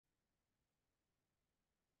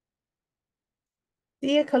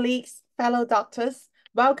Dear colleagues, fellow doctors,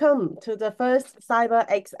 welcome to the first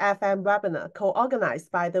CyberXFM webinar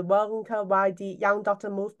co-organized by the WONCA Young Doctor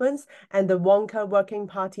Movements and the WONCA Working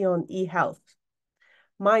Party on eHealth.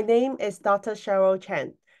 My name is Dr. Cheryl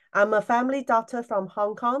Chen. I'm a family doctor from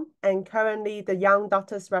Hong Kong and currently the Young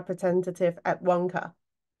Doctors representative at WONCA.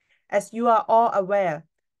 As you are all aware,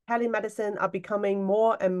 telemedicine are becoming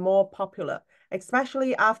more and more popular,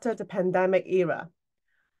 especially after the pandemic era.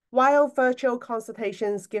 While virtual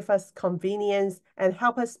consultations give us convenience and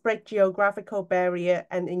help us break geographical barrier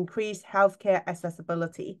and increase healthcare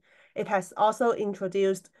accessibility, it has also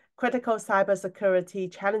introduced critical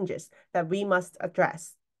cybersecurity challenges that we must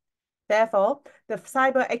address. Therefore, the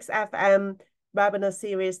CyberXFM webinar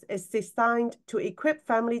series is designed to equip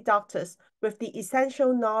family doctors with the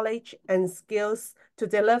essential knowledge and skills to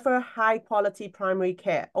deliver high-quality primary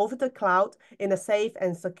care over the cloud in a safe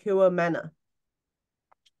and secure manner.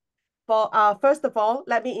 First of all,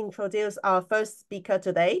 let me introduce our first speaker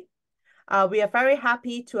today. We are very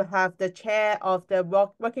happy to have the chair of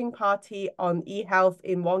the Working Party on eHealth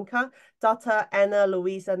in WONCA, Dr. Anna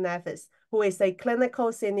Luísa Neves, who is a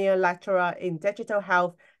clinical senior lecturer in digital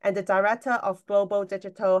health and the director of Global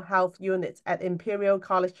Digital Health Unit at Imperial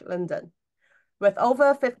College London. With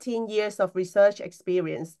over 15 years of research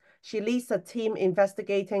experience, she leads a team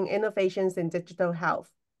investigating innovations in digital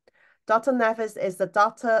health. Dr. Neves is a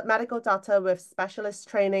medical doctor with specialist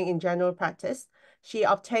training in general practice. She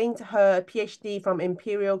obtained her PhD from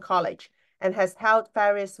Imperial College and has held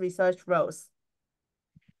various research roles.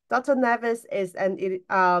 Dr. Neves is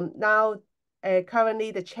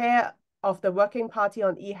currently the chair of the Working Party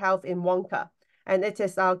on eHealth in WONCA, and it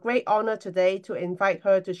is our great honor today to invite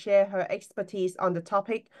her to share her expertise on the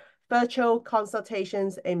topic virtual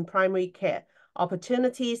consultations in primary care,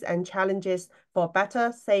 opportunities and challenges for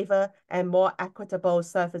better, safer, and more equitable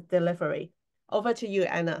service delivery. Over to you,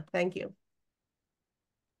 Anna. Thank you.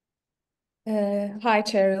 Hi,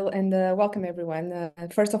 Cheryl, and welcome everyone.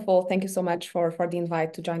 First of all, thank you so much for the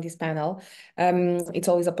invite to join this panel. It's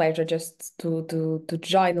always a pleasure just to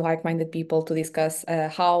join like-minded people to discuss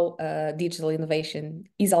how digital innovation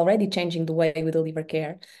is already changing the way we deliver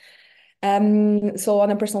care. So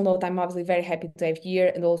on a personal note, I'm obviously very happy to have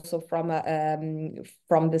here, and also from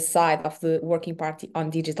the side of the Working Party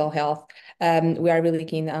on digital health, we are really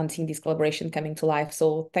keen on seeing this collaboration coming to life.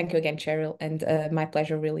 So thank you again, Cheryl, and my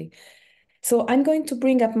pleasure, really. So I'm going to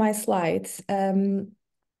bring up my slides. And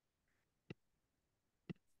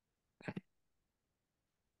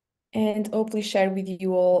hopefully share with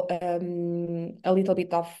you all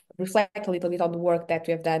reflect a little bit on the work that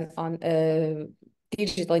we have done on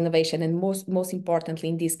digital innovation, and most importantly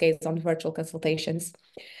in this case on virtual consultations.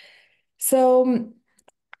 So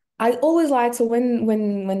I always like, so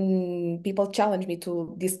when people challenge me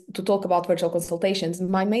to talk about virtual consultations,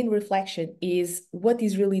 my main reflection is what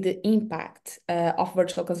is really the impact of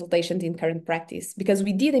virtual consultations in current practice, because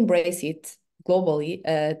we did embrace it globally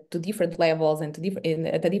to different levels and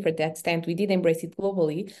at a different extent. We did embrace it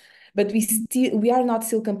globally, but we are not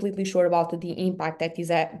still completely sure about the impact that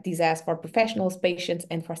this has for professionals, patients,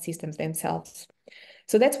 and for systems themselves.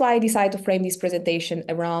 So that's why I decided to frame this presentation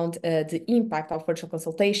around the impact of virtual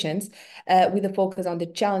consultations with a focus on the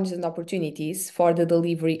challenges and opportunities for the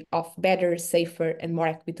delivery of better, safer, and more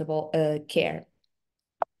equitable care.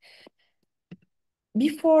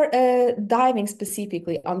 Before diving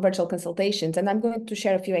specifically on virtual consultations, and I'm going to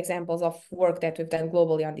share a few examples of work that we've done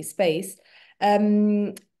globally on this space,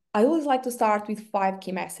 I always like to start with 5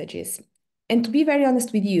 key messages. And to be very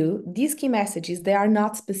honest with you, these key messages, they are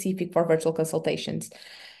not specific for virtual consultations.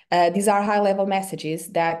 These are high-level messages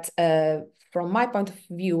that, from my point of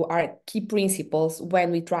view, are key principles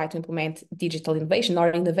when we try to implement digital innovation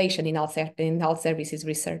or innovation in health services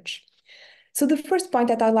research. So the first point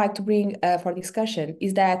that I'd like to bring for discussion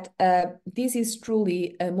is that this is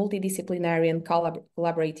truly a multidisciplinary and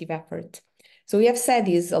collaborative effort. So we have said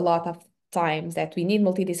this a lot of times, that we need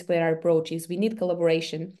multidisciplinary approaches, we need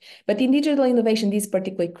collaboration, but in digital innovation, this is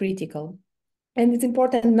particularly critical. And it's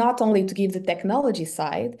important not only to give the technology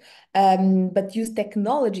side, but use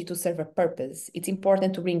technology to serve a purpose. It's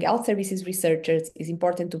important to bring health services researchers, it's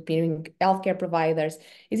important to bring healthcare providers,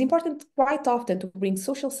 it's important quite often to bring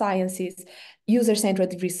social sciences,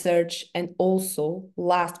 user-centered research, and also,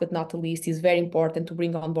 last but not least, is very important to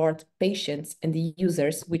bring on board patients and the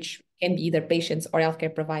users, which can be either patients or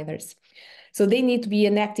healthcare providers. So they need to be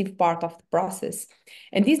an active part of the process.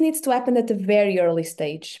 And this needs to happen at a very early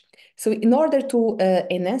stage. So in order to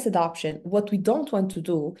enhance adoption, what we don't want to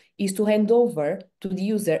do is to hand over to the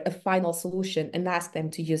user a final solution and ask them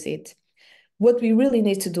to use it. What we really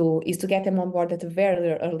need to do is to get them on board at a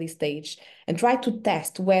very early stage and try to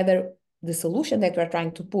test whether the solution that we're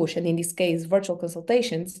trying to push, and in this case, virtual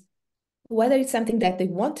consultations, whether it's something that they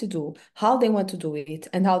want to do, how they want to do it,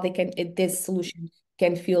 and how they can, this solution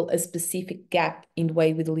can fill a specific gap in the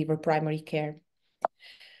way we deliver primary care.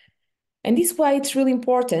 And this is why it's really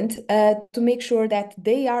important to make sure that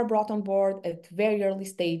they are brought on board at very early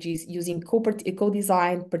stages using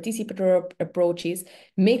co-design, participatory approaches,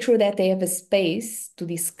 make sure that they have a space to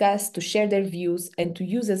discuss, to share their views, and to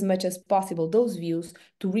use as much as possible those views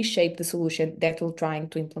to reshape the solution that we're trying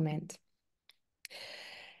to implement.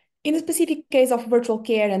 In the specific case of virtual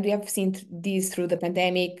care, and we have seen this through the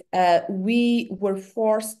pandemic, we were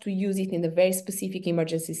forced to use it in a very specific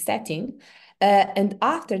emergency setting. And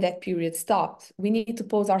after that period stopped, we need to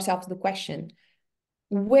pose ourselves the question,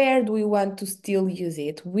 where do we want to still use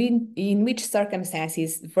it? In which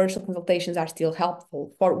circumstances virtual consultations are still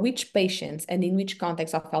helpful, for which patients, and in which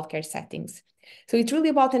context of healthcare settings? So it's really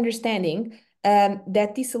about understanding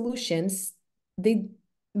that these solutions, they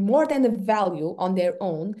more than a value on their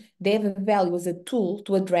own, they have a value as a tool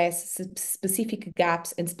to address specific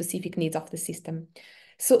gaps and specific needs of the system.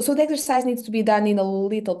 So the exercise needs to be done in a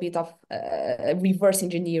little bit of reverse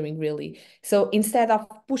engineering, really. So instead of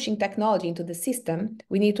pushing technology into the system,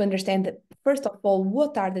 we need to understand that, first of all,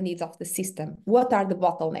 what are the needs of the system? What are the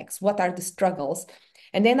bottlenecks? What are the struggles?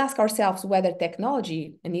 And then ask ourselves whether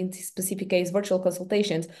technology, and in this specific case, virtual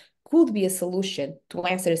consultations, could be a solution to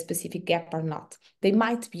answer a specific gap or not. They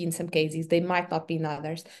might be in some cases, they might not be in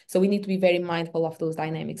others. So we need to be very mindful of those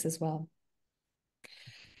dynamics as well.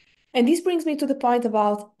 And this brings me to the point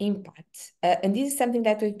about impact. And this is something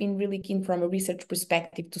that we've been really keen from a research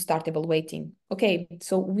perspective to start evaluating. Okay,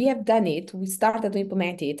 so we have done it, we started to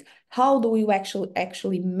implement it. How do we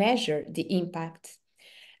actually measure the impact?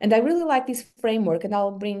 And I really like this framework, and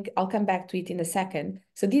I'll come back to it in a second.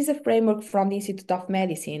 So this is a framework from the Institute of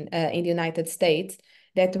Medicine in the United States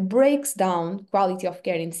that breaks down quality of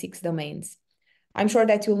care in 6 domains. I'm sure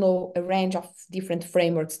that you'll know a range of different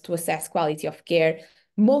frameworks to assess quality of care.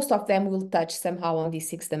 Most of them will touch somehow on these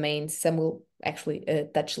 6 domains. Some will actually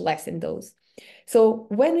touch less in those. So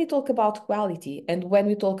when we talk about quality and when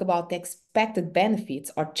we talk about the expected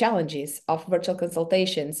benefits or challenges of virtual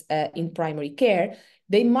consultations in primary care,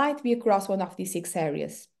 they might be across one of these 6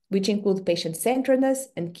 areas, which include patient-centeredness,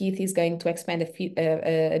 and Keith is going to expand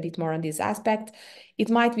a bit more on this aspect. It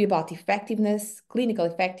might be about effectiveness, clinical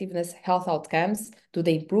effectiveness, health outcomes. Do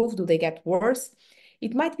they improve? Do they get worse?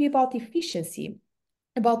 It might be about efficiency,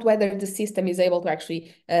 about whether the system is able to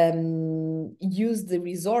actually use the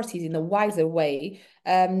resources in a wiser way.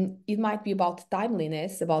 It might be about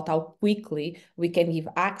timeliness, about how quickly we can give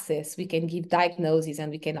access, we can give diagnosis,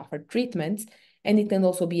 and we can offer treatments. And it can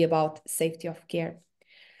also be about safety of care.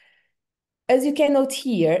 As you can note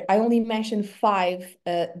here, I only mentioned 5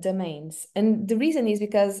 domains. And the reason is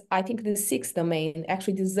because I think the 6th domain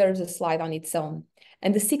actually deserves a slide on its own.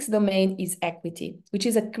 And the 6th domain is equity, which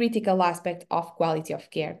is a critical aspect of quality of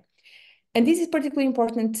care. And this is particularly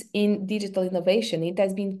important in digital innovation. It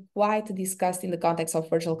has been quite discussed in the context of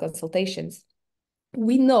virtual consultations.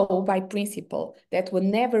 We know by principle that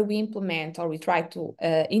whenever we implement or we try to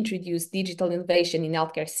introduce digital innovation in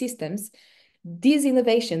healthcare systems, these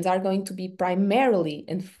innovations are going to be primarily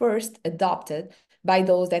and first adopted by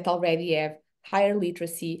those that already have higher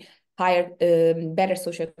literacy, better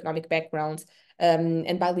socioeconomic backgrounds.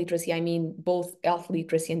 And by literacy, I mean both health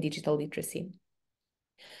literacy and digital literacy.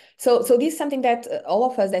 So this is something that all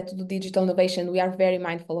of us that do digital innovation, we are very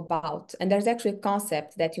mindful about. And there's actually a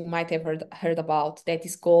concept that you might have heard about that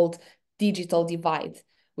is called digital divide.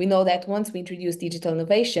 We know that once we introduce digital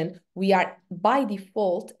innovation, we are by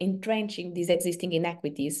default entrenching these existing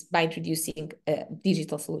inequities by introducing a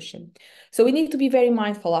digital solution. So we need to be very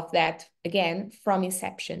mindful of that, again, from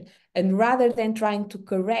inception. And rather than trying to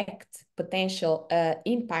correct potential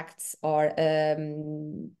impacts or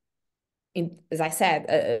as I said,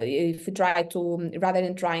 if we try to, rather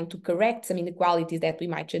than trying to correct some inequalities that we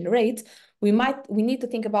might generate, we need to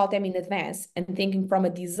think about them in advance and thinking from a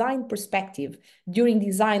design perspective during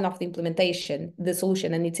design of the implementation, the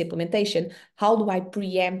solution and its implementation. How do I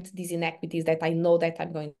preempt these inequities that I know that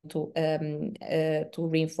I'm going to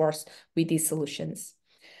reinforce with these solutions?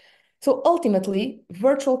 So ultimately,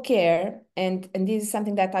 virtual care, and this is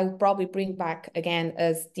something that I will probably bring back again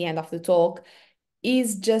as the end of the talk,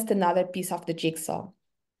 is just another piece of the jigsaw.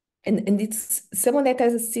 And it's someone that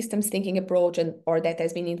has a systems thinking approach or that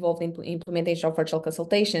has been involved in implementation of virtual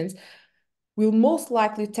consultations will most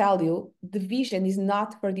likely tell you the vision is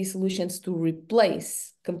not for these solutions to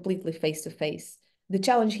replace completely face-to-face. The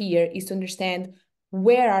challenge here is to understand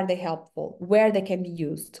where are they helpful, where they can be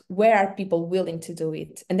used, where are people willing to do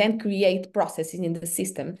it, and then create processes in the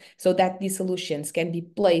system so that these solutions can be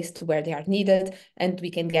placed where they are needed and we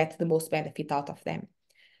can get the most benefit out of them.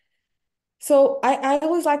 So I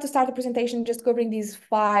always like to start the presentation just covering these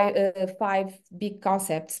five big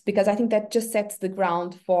concepts, because I think that just sets the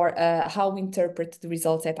ground for how we interpret the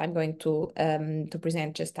results that I'm going to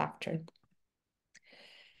present just after.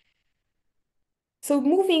 So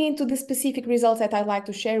moving into the specific results that I'd like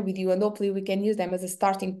to share with you, and hopefully we can use them as a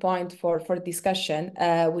starting point for discussion,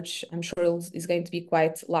 which I'm sure is going to be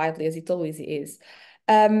quite lively, as it always is.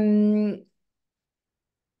 As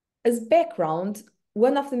background,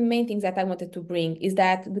 one of the main things that I wanted to bring is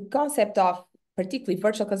that the concept of particularly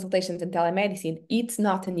virtual consultations and telemedicine, it's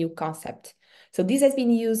not a new concept. So this has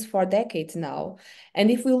been used for decades now. And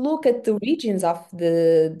if we look at the origins of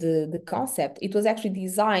the concept, it was actually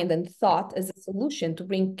designed and thought as a solution to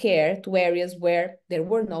bring care to areas where there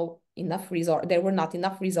were not enough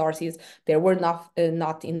resources, there were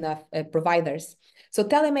not enough providers. So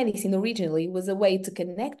telemedicine originally was a way to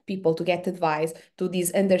connect people to get advice to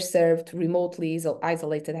these underserved, remotely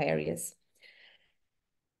isolated areas.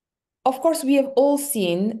 Of course, we have all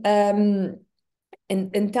seen, and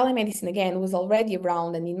telemedicine again was already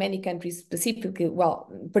around, and in many countries specifically, well,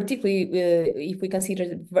 particularly if we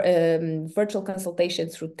consider virtual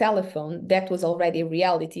consultations through telephone, that was already a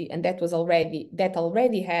reality, and that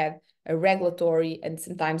already had a regulatory and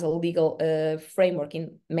sometimes a legal framework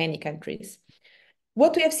in many countries.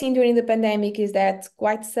 What we have seen during the pandemic is that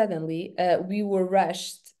quite suddenly we were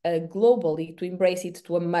rushed globally to embrace it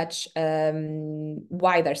to a much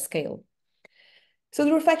wider scale. So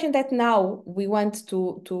the reflection that now we want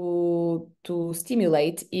to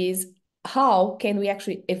stimulate is how can we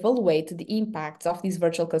actually evaluate the impacts of these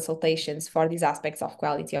virtual consultations for these aspects of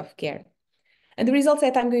quality of care. And the results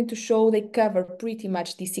that I'm going to show, they cover pretty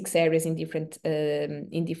much these 6 areas in different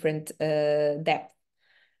depth.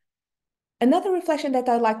 Another reflection that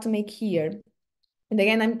I'd like to make here, and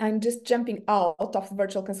again, I'm just jumping out of the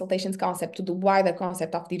virtual consultations concept to the wider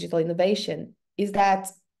concept of digital innovation, is that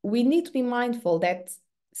we need to be mindful that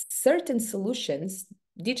certain solutions,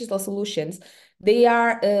 digital solutions, they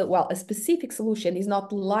are, well, a specific solution is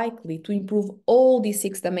not likely to improve all these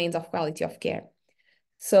 6 domains of quality of care.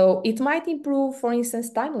 So it might improve, for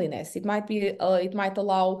instance, timeliness. It might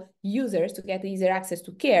allow users to get easier access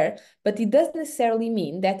to care, but it doesn't necessarily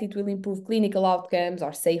mean that it will improve clinical outcomes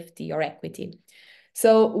or safety or equity.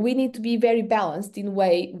 So we need to be very balanced in the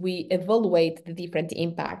way we evaluate the different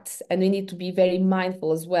impacts, and we need to be very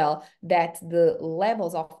mindful as well that the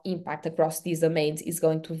levels of impact across these domains is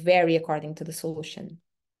going to vary according to the solution.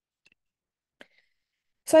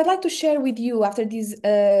 So I'd like to share with you, after this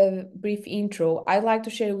brief intro, I'd like to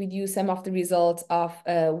share with you some of the results of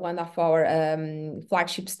one of our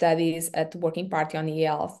flagship studies at the Working Party on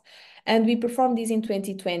eHealth. And we performed this in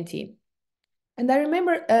 2020. And I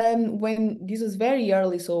remember when this was very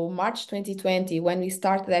early, so March 2020, when we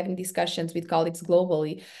started having discussions with colleagues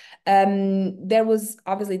globally, there was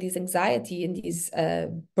obviously this anxiety and this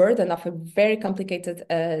burden of a very complicated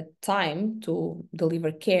time to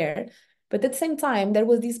deliver care. But at the same time, there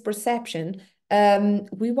was this perception,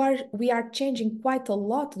 we are changing quite a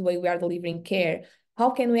lot the way we are delivering care.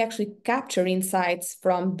 How can we actually capture insights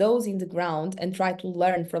from those in the ground and try to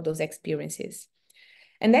learn from those experiences?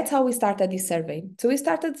 And that's how we started this survey. So we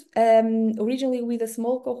started originally with a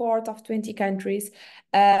small cohort of 20 countries,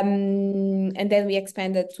 and then we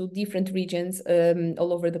expanded to different regions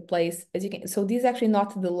all over the place. As you can, so this is actually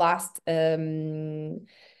not the last.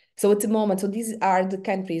 So at the moment, so these are the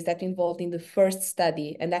countries that involved in the first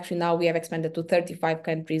study, and actually now we have expanded to 35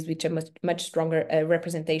 countries, which are much stronger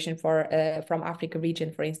representation for from Africa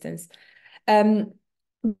region, for instance.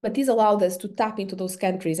 But this allowed us to tap into those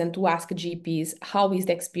countries and to ask GPs, how is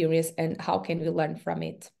the experience and how can we learn from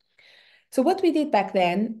it? So what we did back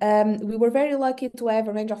then, we were very lucky to have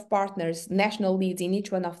a range of partners, national leads in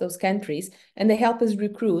each one of those countries, and they help us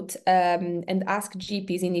recruit and ask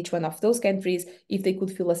GPs in each one of those countries if they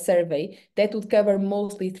could fill a survey that would cover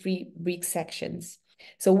mostly 3 big sections.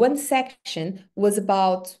 So one section was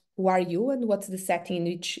about who are you and what's the setting in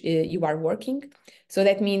which you are working. So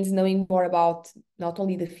that means knowing more about not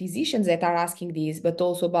only the physicians that are asking these, but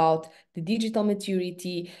also about the digital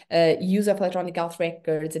maturity, use of electronic health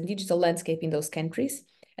records and digital landscape in those countries.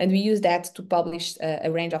 And we use that to publish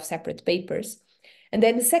a range of separate papers. And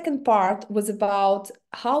then the second part was about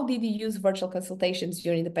how did you use virtual consultations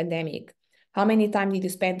during the pandemic? How many time did you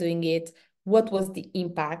spend doing it? What was the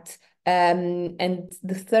impact? And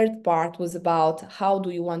the third part was about how do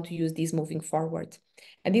you want to use these moving forward?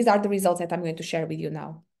 And these are the results that I'm going to share with you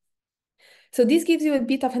now. So this gives you a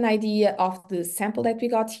bit of an idea of the sample that we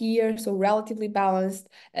got here. So relatively balanced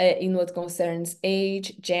in what concerns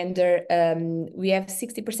age, gender. We have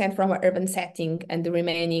 60% from an urban setting and the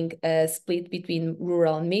remaining split between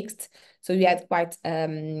rural and mixed. So we had quite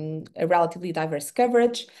a relatively diverse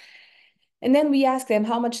coverage. And then we ask them,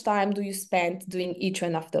 how much time do you spend doing each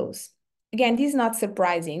one of those? Again, this is not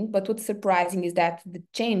surprising, but what's surprising is that the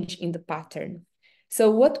change in the pattern. So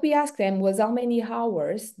what we asked them was, how many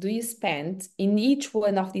hours do you spend in each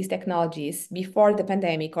one of these technologies before the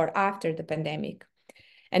pandemic or after the pandemic?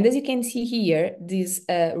 And as you can see here, these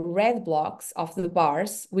red blocks of the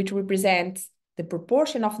bars, which represent the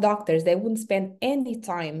proportion of doctors that wouldn't spend any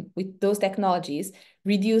time with those technologies,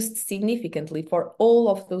 reduced significantly for all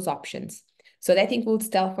of those options. So that includes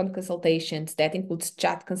telephone consultations, that includes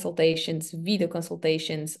chat consultations, video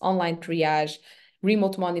consultations, online triage,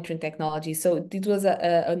 remote monitoring technology. So it was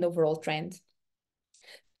an overall trend.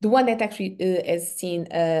 The one that actually has seen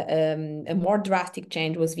a more drastic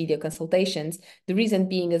change was video consultations. The reason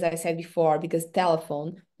being, as I said before, because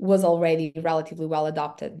telephone was already relatively well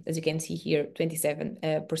adopted. As you can see here,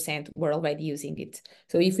 27% were already using it.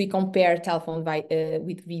 So if we compare telephone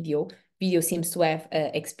with video, video seems to have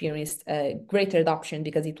experienced greater adoption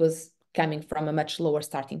because it was coming from a much lower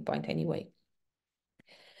starting point anyway.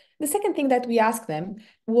 The second thing that we asked them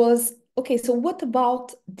was, okay, so what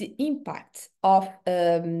about the impact of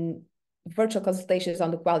virtual consultations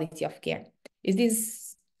on the quality of care? Is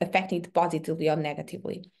this affecting it positively or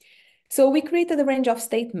negatively? So we created a range of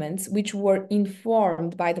statements which were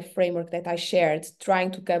informed by the framework that I shared,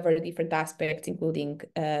 trying to cover different aspects, including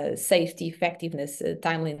safety, effectiveness,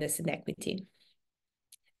 timeliness, and equity.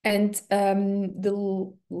 And I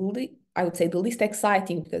would say the least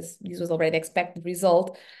exciting, because this was already expected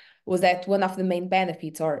result, was that one of the main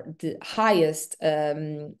benefits, or the highest,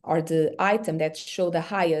 or the item that showed the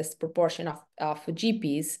highest proportion of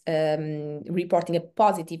GPs reporting a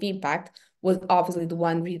positive impact, was obviously the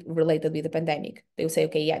one related with the pandemic. They will say,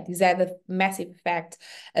 okay, yeah, this had a massive effect,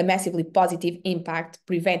 a massively positive impact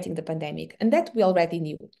preventing the pandemic. And that we already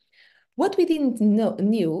knew. What we didn't know,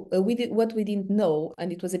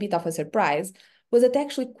 and it was a bit of a surprise, was that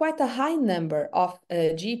actually quite a high number of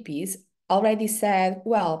GPs already said,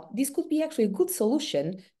 well, this could be actually a good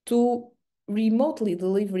solution to remotely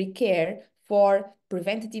deliver care for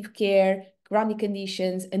preventative care, chronic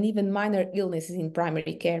conditions, and even minor illnesses in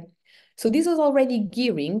primary care. So this was already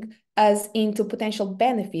gearing us into potential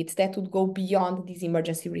benefits that would go beyond this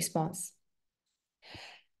emergency response.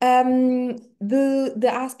 The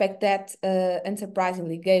aspect that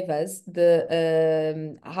unsurprisingly gave us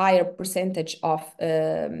the higher percentage of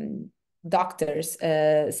doctors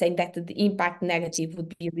saying that the impact negative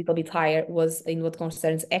would be a little bit higher was in what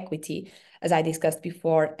concerns equity, as I discussed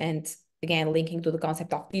before, and again, linking to the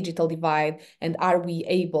concept of digital divide, and are we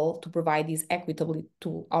able to provide this equitably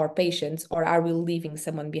to our patients, or are we leaving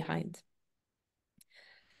someone behind?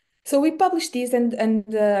 So we published this, and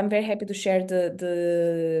I'm very happy to share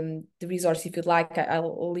the resource if you'd like.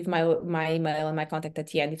 I'll leave my email and my contact at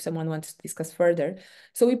the end if someone wants to discuss further.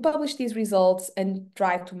 So we published these results and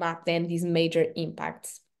tried to map then these major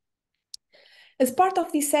impacts. As part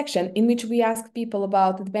of this section, in which we asked people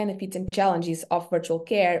about the benefits and challenges of virtual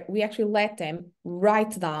care, we actually let them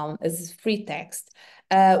write down as free text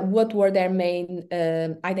what were their main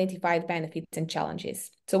identified benefits and challenges.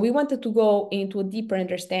 So we wanted to go into a deeper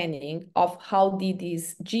understanding of how did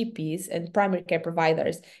these GPs and primary care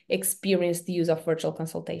providers experience the use of virtual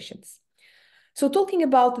consultations. So talking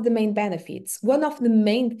about the main benefits, one of the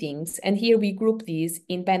main things, and here we group these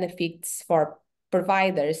in benefits for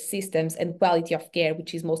providers, systems, and quality of care,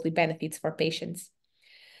 which is mostly benefits for patients.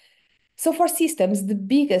 So for systems, the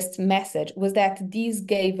biggest message was that this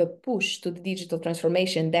gave a push to the digital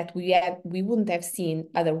transformation that we wouldn't have seen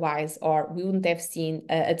otherwise, or we wouldn't have seen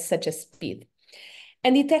at such a speed.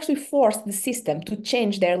 And it actually forced the system to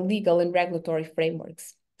change their legal and regulatory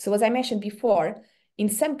frameworks. So as I mentioned before, in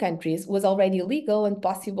some countries was already legal and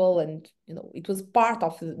possible, and it was part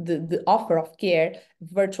of the offer of care,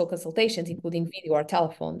 virtual consultations, including video or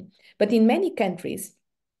telephone. But in many countries,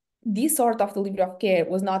 this sort of delivery of care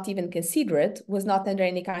was not even considered, was not under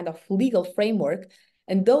any kind of legal framework,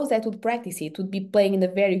 and those that would practice it would be playing in a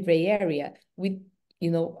very gray area with,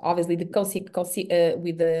 obviously with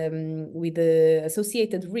the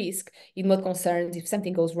associated risk in what concerns if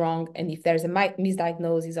something goes wrong and if there's a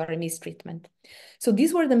misdiagnosis or a mistreatment. So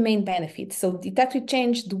these were the main benefits. So it actually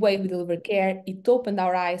changed the way we deliver care. It opened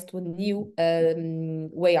our eyes to a new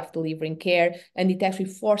way of delivering care, and it actually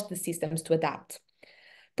forced the systems to adapt.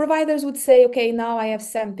 Providers would say, okay, now I have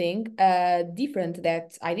something different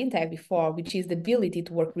that I didn't have before, which is the ability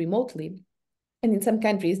to work remotely. And in some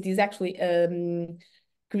countries, these actually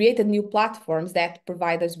created new platforms that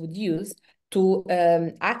providers would use to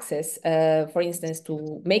access, for instance,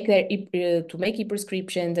 to make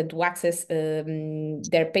e-prescriptions and to access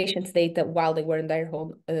their patients' data while they were in their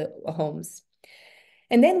homes.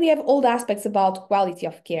 And then we have all the aspects about quality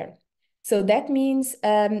of care. So that means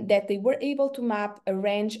that they were able to map a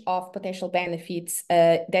range of potential benefits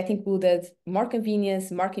that included more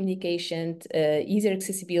convenience, more communication, easier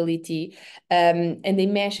accessibility, and they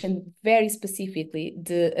mentioned very specifically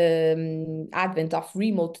the advent of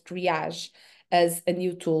remote triage as a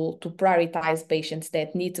new tool to prioritize patients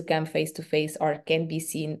that need to come face-to-face or can be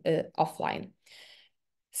seen offline.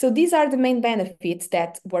 So these are the main benefits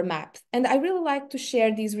that were mapped. And I really like to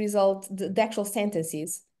share these results, the actual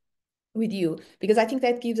sentences with you, because I think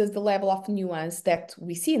that gives us the level of nuance that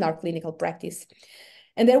we see in our clinical practice.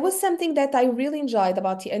 And there was something that I really enjoyed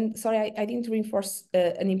about it. And sorry, I didn't reinforce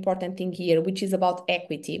an important thing here, which is about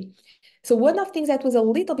equity. So one of the things that was a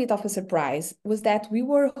little bit of a surprise was that we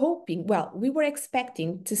were hoping, well, we were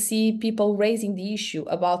expecting to see people raising the issue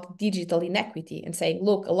about digital inequity and saying,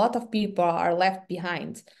 look, a lot of people are left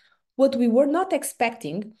behind. What we were not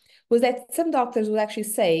expecting was that some doctors would actually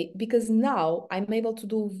say, because now I'm able to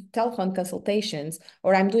do telephone consultations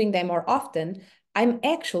or I'm doing them more often, I'm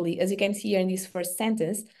actually, as you can see here in this first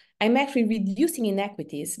sentence, I'm actually reducing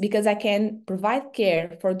inequities because I can provide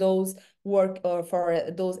care for those for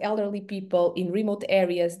those elderly people in remote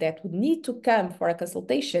areas that would need to come for a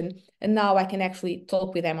consultation, and now I can actually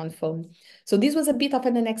talk with them on phone. So this was a bit of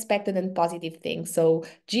an unexpected and positive thing. So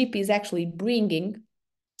GP is actually bringing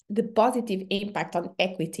the positive impact on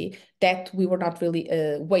equity that we were not really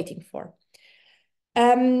waiting for.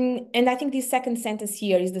 And I think this second sentence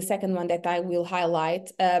here is the second one that I will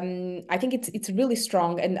highlight. I think it's really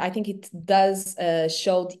strong, and I think it does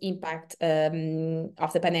show the impact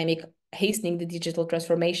of the pandemic hastening the digital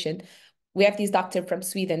transformation. We have this doctor from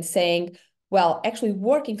Sweden saying, well, actually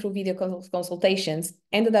working through video consultations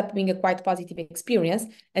ended up being a quite positive experience,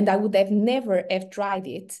 and I would have never have tried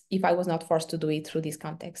it if I was not forced to do it through this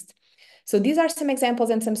context. So these are some examples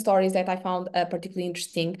and some stories that I found particularly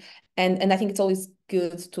interesting. And I think it's always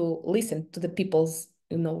good to listen to the people's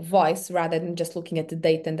voice rather than just looking at the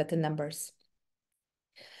data and at the numbers.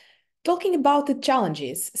 Talking about the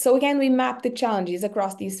challenges. So again, we map the challenges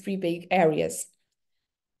across these three big areas.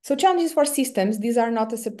 So challenges for systems, these are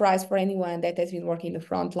not a surprise for anyone that has been working in the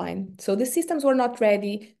front line. So the systems were not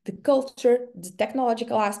ready, the culture, the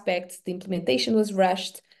technological aspects, the implementation was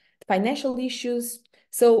rushed, the financial issues.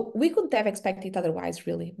 So we couldn't have expected otherwise,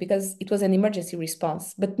 really, because it was an emergency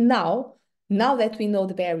response. But now that we know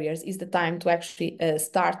the barriers, is the time to actually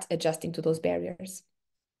start adjusting to those barriers.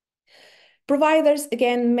 Providers,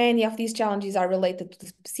 again, many of these challenges are related to the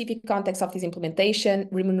specific context of this implementation,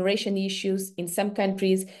 remuneration issues. In some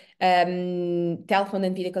countries, telephone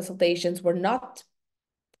and video consultations were not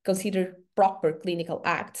considered proper clinical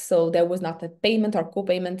acts. So there was not a payment or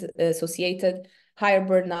co-payment associated, higher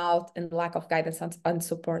burnout, and lack of guidance and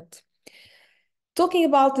support. Talking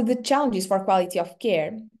about the challenges for quality of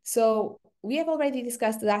care. So we have already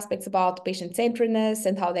discussed the aspects about patient-centeredness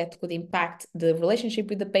and how that could impact the relationship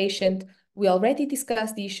with the patient. We already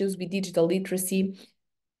discussed the issues with digital literacy,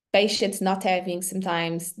 patients not having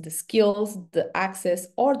sometimes the skills, the access,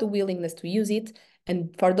 or the willingness to use it.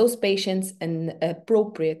 And for those patients, an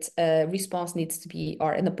appropriate response needs to be,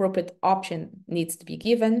 or an appropriate option needs to be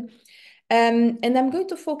given. And I'm going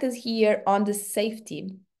to focus here on the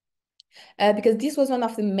safety, because this was one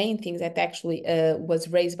of the main things that actually was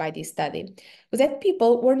raised by this study, was that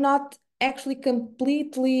people were not actually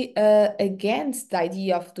completely against the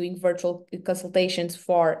idea of doing virtual consultations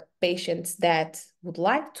for patients that would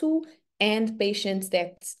like to and patients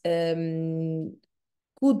that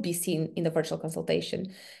could be seen in the virtual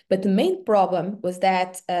consultation. But the main problem was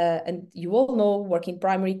that, and you all know, working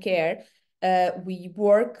primary care, we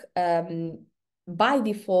work by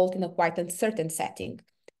default in a quite uncertain setting.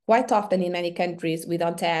 Quite often in many countries, we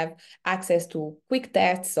don't have access to quick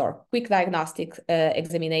tests or quick diagnostic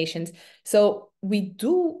examinations. So we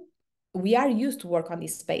are used to work on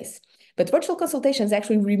this space. But virtual consultations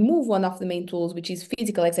actually remove one of the main tools, which is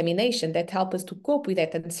physical examination, that help us to cope with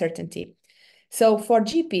that uncertainty. So for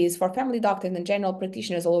GPs, for family doctors and general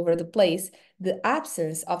practitioners all over the place, the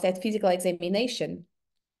absence of that physical examination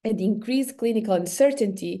and the increased clinical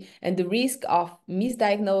uncertainty and the risk of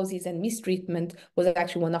misdiagnosis and mistreatment was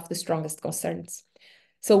actually one of the strongest concerns.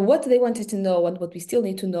 So what they wanted to know, and what we still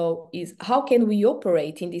need to know, is how can we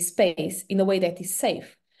operate in this space in a way that is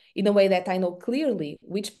safe, in a way that I know clearly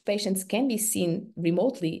which patients can be seen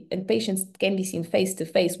remotely and patients can be seen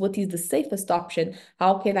face-to-face, what is the safest option,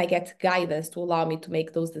 how can I get guidance to allow me to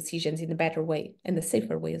make those decisions in a better way and a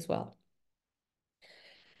safer way as well.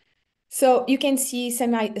 So you can see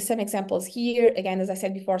some examples here. Again, as I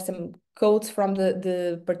said before, some quotes from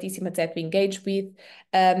the participants that we engaged with,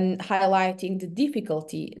 highlighting the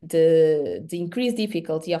difficulty, the increased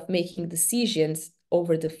difficulty of making decisions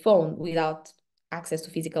over the phone without access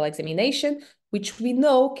to physical examination, which we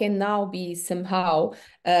know can now be somehow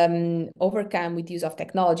overcome with use of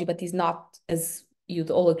technology, but is not, as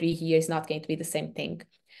you'd all agree here, is not going to be the same thing.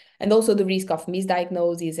 And also the risk of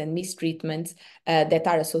misdiagnosis and mistreatments that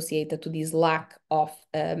are associated to this lack of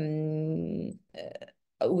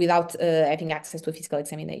without having access to a physical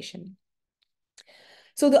examination.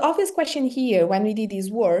 So the obvious question here when we did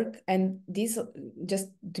this work, and this, just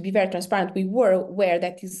to be very transparent, we were aware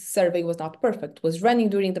that this survey was not perfect. It was running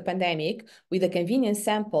during the pandemic with a convenient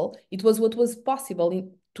sample. It was what was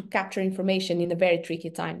possible to capture information in a very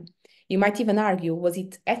tricky time. You might even argue, was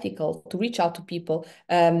it ethical to reach out to people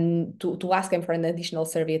to ask them for an additional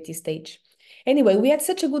survey at this stage? Anyway, we had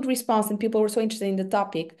such a good response and people were so interested in the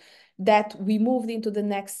topic that we moved into the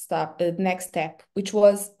next step, which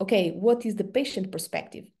was, okay, what is the patient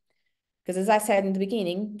perspective? Because as I said in the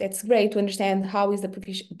beginning, that's great to understand how is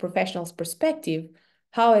the professional's perspective,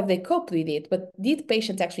 how have they coped with it, but did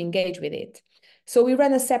patients actually engage with it? So we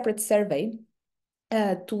ran a separate survey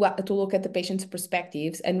to look at the patient's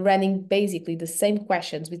perspectives and running basically the same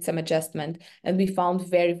questions with some adjustment, and we found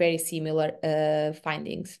very, very similar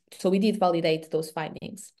findings. So we did validate those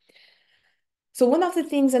findings. So one of the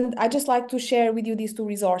things, and I just like to share with you these two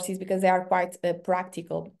resources because they are quite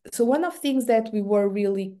practical. So one of the things that we were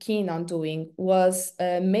really keen on doing was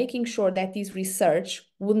making sure that this research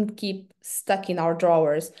wouldn't keep stuck in our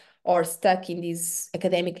drawers or stuck in these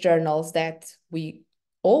academic journals that we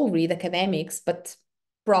all read, academics, but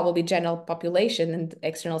probably general population and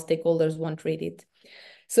external stakeholders won't read it.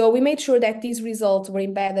 So we made sure that these results were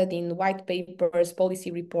embedded in white papers,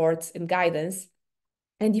 policy reports, and guidance.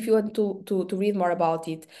 And if you want to read more about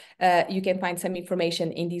it, you can find some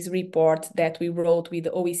information in this report that we wrote with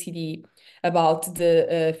the OECD about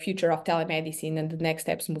the future of telemedicine and the next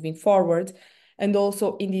steps moving forward, and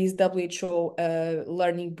also in this WHO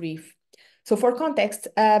learning brief. So for context,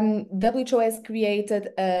 WHO has created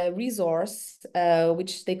a resource,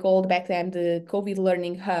 which they called back then the COVID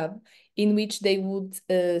Learning Hub, in which they would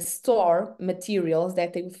store materials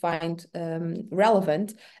that they would find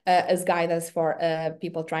relevant as guidance for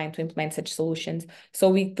people trying to implement such solutions. So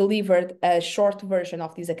we delivered a short version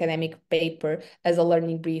of this academic paper as a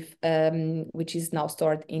learning brief, which is now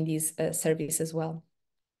stored in this service as well.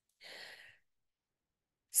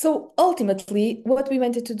 So ultimately, what we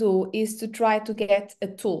wanted to do is to try to get a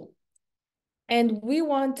tool. And we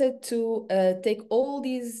wanted to take all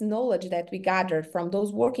this knowledge that we gathered from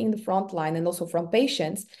those working in the front line and also from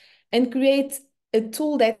patients and create a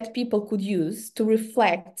tool that people could use to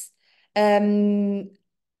reflect when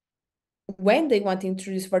they want to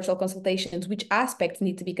introduce virtual consultations, which aspects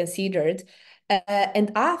need to be considered.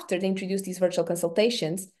 And after they introduce these virtual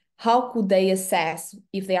consultations, how could they assess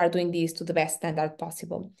if they are doing this to the best standard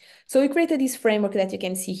possible? So we created this framework that you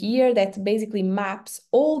can see here that basically maps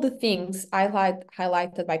all the things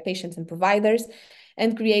highlighted by patients and providers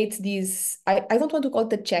and creates these, I don't want to call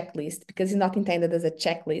it a checklist because it's not intended as a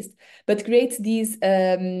checklist, but creates these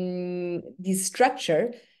this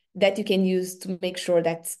structure that you can use to make sure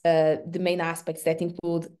that the main aspects that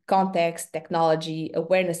include context, technology,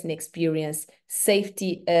 awareness and experience,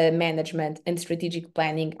 safety management, and strategic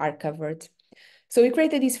planning are covered. So we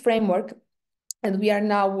created this framework and we are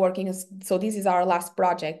now working, so this is our last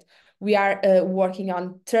project. We are working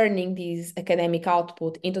on turning this academic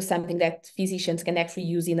output into something that physicians can actually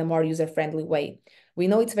use in a more user-friendly way. We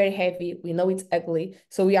know it's very heavy, we know it's ugly,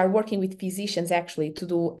 so we are working with physicians actually to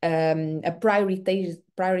do a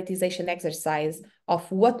prioritization exercise of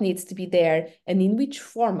what needs to be there and in which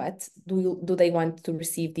format do they want to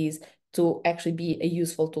receive these to actually be a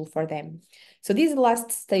useful tool for them. So this is the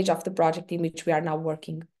last stage of the project in which we are now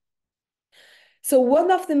working. So one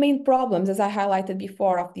of the main problems, as I highlighted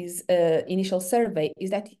before, of this initial survey is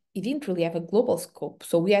that it didn't really have a global scope.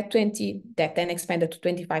 So we had 20 that then expanded to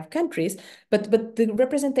 25 countries, but the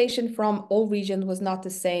representation from all regions was not the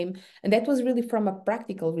same. And that was really from a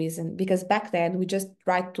practical reason, because back then we just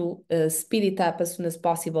tried to speed it up as soon as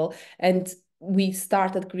possible. And we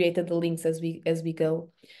created the links as we go.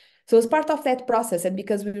 So as part of that process, and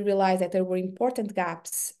because we realized that there were important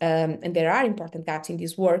gaps, and there are important gaps in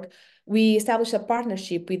this work, we established a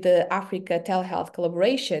partnership with the Africa Telehealth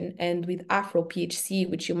Collaboration and with Afro PHC,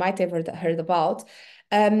 which you might have heard about,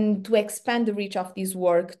 to expand the reach of this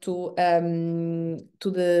work to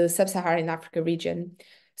the Sub-Saharan Africa region.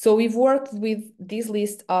 So we've worked with this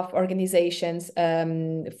list of organizations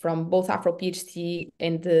from both Afro PHC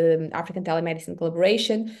and the African Telemedicine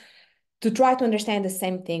Collaboration to try to understand the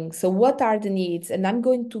same thing. So what are the needs? And I'm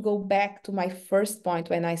going to go back to my first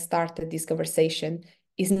point when I started this conversation.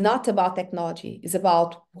 It's not about technology. It's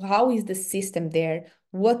about how is the system there?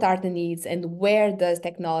 What are the needs? And where does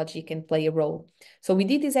technology can play a role? So we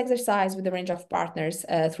did this exercise with a range of partners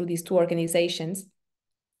through these two organizations.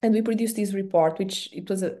 And we produced this report, which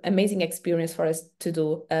it was an amazing experience for us to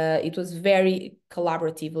do. It was very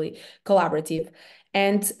collaborative.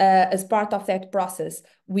 And as part of that process,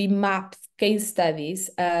 we mapped case studies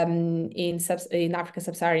in Africa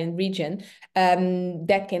Sub-Saharan region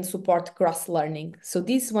that can support cross-learning. So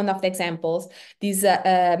this is one of the examples. This is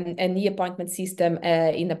an e-appointment system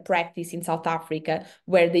in a practice in South Africa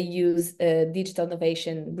where they use digital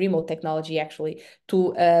innovation, remote technology actually,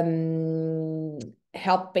 to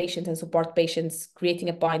help patients and support patients creating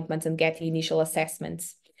appointments and getting initial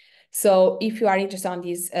assessments. So if you are interested on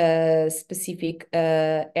this specific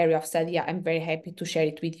area of study, I'm very happy to share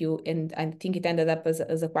it with you. And I think it ended up as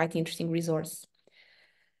a quite interesting resource.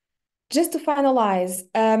 Just to finalize,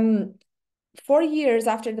 4 years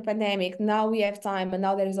after the pandemic, now we have time and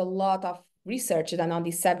now there is a lot of research done on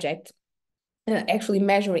this subject, actually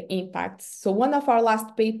measuring impacts. So one of our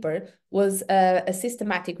last paper was a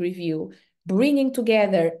systematic review bringing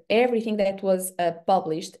together everything that was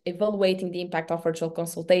published, evaluating the impact of virtual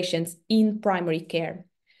consultations in primary care.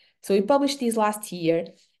 So we published this last year,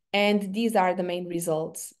 and these are the main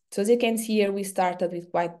results. So as you can see here, we started with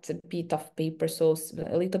quite a bit of paper, so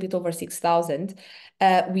a little bit over 6,000.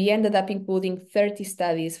 We ended up including 30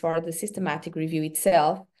 studies for the systematic review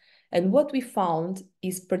itself. And what we found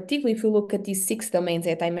is, particularly if you look at these 6 domains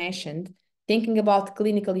that I mentioned, thinking about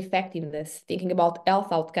clinical effectiveness, thinking about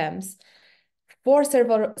health outcomes, for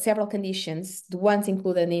several conditions, the ones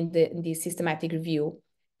included in the systematic review,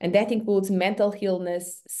 and that includes mental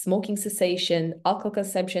illness, smoking cessation, alcohol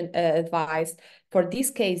consumption advice. For these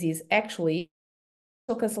cases, actually,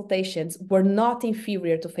 consultations were not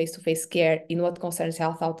inferior to face-to-face care in what concerns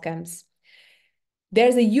health outcomes.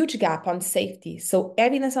 There's a huge gap on safety. So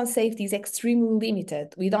evidence on safety is extremely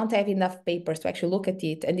limited. We don't have enough papers to actually look at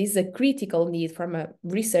it. And this is a critical need from a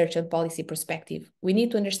research and policy perspective. We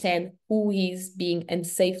need to understand who is being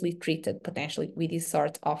unsafely treated potentially with this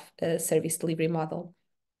sort of service delivery model.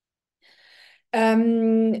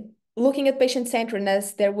 Looking at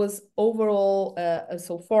patient-centeredness, there was overall,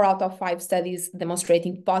 so 4 out of 5 studies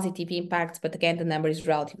demonstrating positive impacts, but again, the number is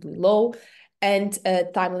relatively low. And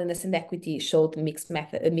timeliness and equity showed mixed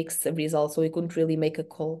results, so we couldn't really make a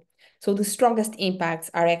call. So the strongest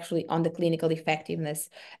impacts are actually on the clinical effectiveness,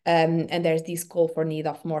 and there's this call for need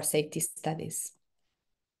of more safety studies.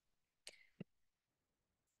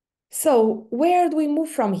 So where do we move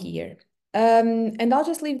from here? And I'll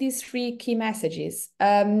just leave these 3 key messages.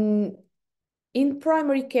 In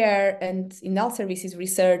primary care and in health services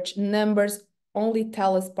research, numbers only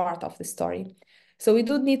tell us part of the story. So we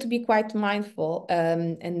do need to be quite mindful.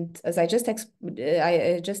 And as I just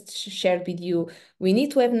shared with you, we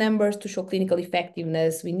need to have numbers to show clinical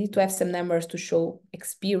effectiveness. We need to have some numbers to show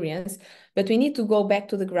experience, but we need to go back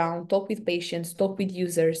to the ground, talk with patients, talk with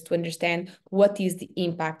users to understand what is the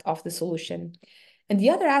impact of the solution. And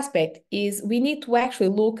the other aspect is we need to actually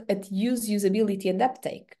look at usability and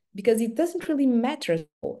uptake, because it doesn't really matter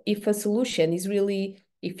if a solution is really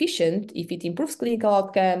efficient, if it improves clinical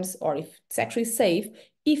outcomes, or if it's actually safe,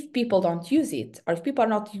 if people don't use it, or if people are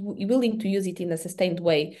not willing to use it in a sustained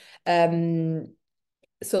way.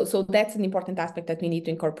 So that's an important aspect that we need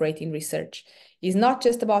to incorporate in research. It's not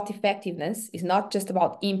just about effectiveness, it's not just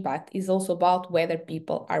about impact, it's also about whether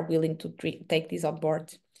people are willing to take this on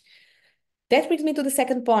board. That brings me to the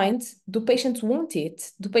second point. Do patients want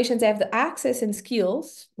it? Do patients have the access and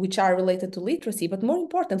skills, which are related to literacy? But more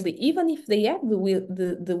importantly, even if they have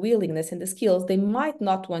the willingness and the skills, they might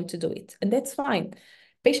not want to do it. And that's fine.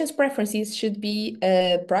 Patients' preferences should be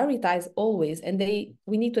prioritized always. And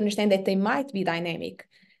we need to understand that they might be dynamic.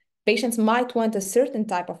 Patients might want a certain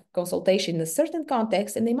type of consultation in a certain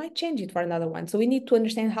context, and they might change it for another one. So we need to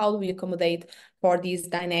understand how do we accommodate for these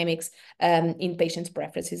dynamics in patients'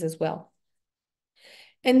 preferences as well.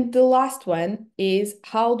 And the last one is,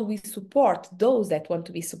 how do we support those that want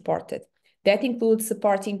to be supported? That includes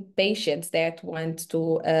supporting patients that want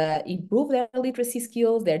to improve their literacy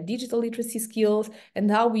skills, their digital literacy skills, and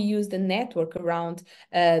how we use the network around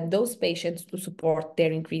those patients to support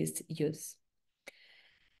their increased use.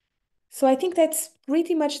 So I think that's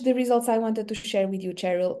pretty much the results I wanted to share with you,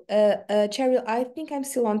 Cheryl. Cheryl, I think I'm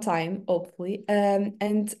still on time, hopefully,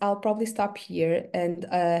 and I'll probably stop here and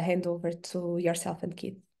hand over to yourself and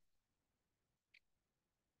Keith.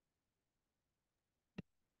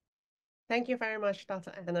 Thank you very much,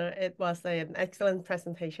 Dr. Anna. It was an excellent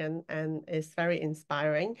presentation and it's very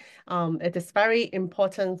inspiring. It is very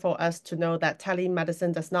important for us to know that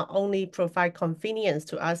telemedicine does not only provide convenience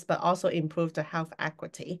to us, but also improve the health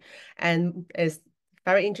equity. And it's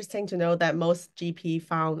very interesting to know that most GP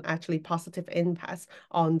found actually positive impacts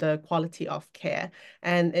on the quality of care.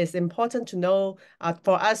 And it's important to know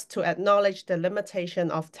for us to acknowledge the limitation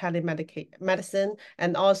of telemedicine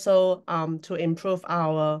and also to improve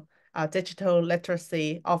our digital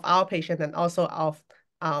literacy of our patient and also of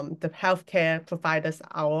the healthcare providers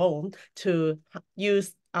our own to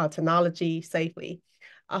use technology safely.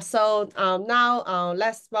 Now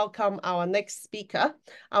let's welcome our next speaker.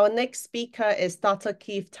 Our next speaker is Dr.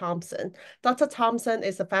 Keith Thompson. Dr. Thompson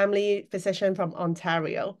is a family physician from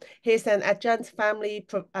Ontario. He is an adjunct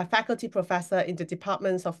faculty professor in the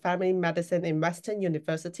departments of family medicine in Western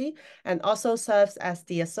University and also serves as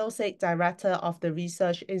the associate director of the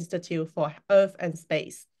Research Institute for Earth and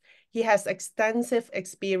Space. He has extensive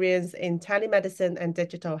experience in telemedicine and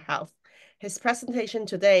digital health. His presentation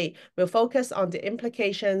today will focus on the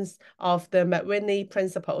implications of the McWhinney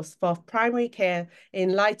principles for primary care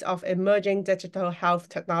in light of emerging digital health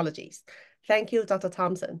technologies. Thank you, Dr.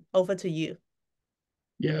 Thompson. Over to you.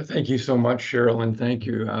 Yeah, thank you so much, Cheryl, and thank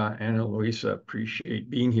you, Anna, Luísa. Appreciate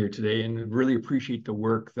being here today and really appreciate the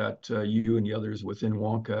work that you and the others within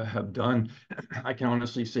WONCA have done. I can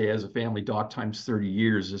honestly say as a family doc times 30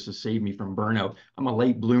 years, this has saved me from burnout. I'm a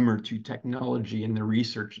late bloomer to technology and the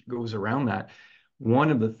research that goes around that.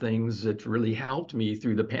 One of the things that really helped me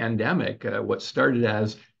through the pandemic, what started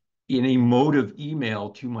as in a emotive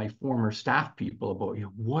email to my former staff people about,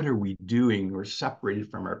 what are we doing? We're separated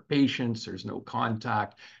from our patients. There's no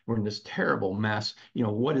contact. We're in this terrible mess.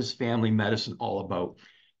 What is family medicine all about?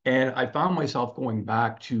 And I found myself going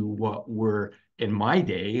back to what were, in my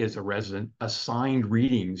day as a resident, assigned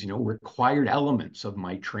readings, required elements of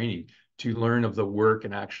my training to learn of the work.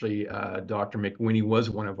 And actually, Dr. McWhinney was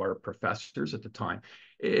one of our professors at the time.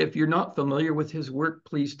 If you're not familiar with his work,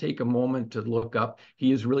 please take a moment to look up.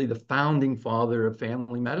 He is really the founding father of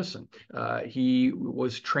family medicine. He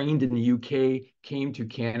was trained in the UK, came to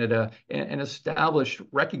Canada, and established,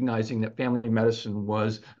 recognizing that family medicine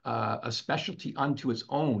was a specialty unto its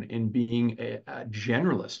own in being a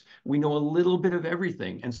generalist. We know a little bit of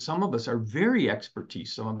everything, and some of us are very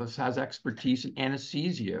expertise. Some of us has expertise in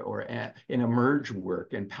anesthesia or in emerge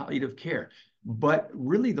work and palliative care. But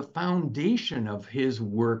really the foundation of his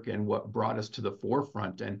work and what brought us to the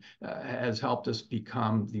forefront and has helped us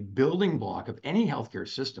become the building block of any healthcare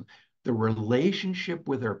system, the relationship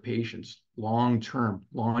with our patients, long-term,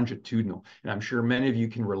 longitudinal. And I'm sure many of you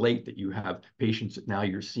can relate that you have patients that now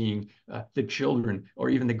you're seeing the children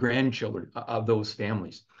or even the grandchildren of those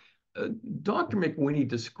families. Dr. McWhinney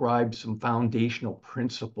described some foundational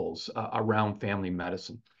principles around family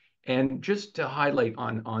medicine. And just to highlight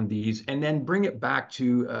on these and then bring it back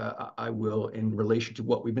to, I will, in relation to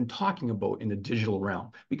what we've been talking about in the digital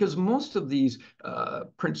realm, because most of these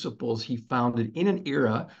principles he founded in an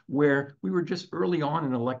era where we were just early on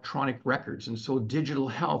in electronic records. And so digital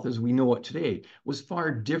health, as we know it today, was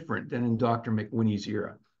far different than in Dr. McWhinney's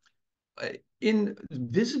era. In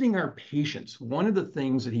visiting our patients, one of the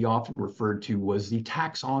things that he often referred to was the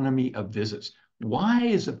taxonomy of visits. Why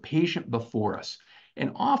is a patient before us?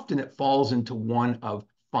 And often it falls into one of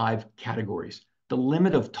 5 categories. The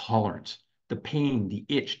limit of tolerance, the pain, the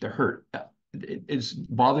itch, the hurt. It's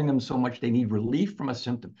bothering them so much they need relief from a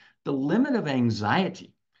symptom. The limit of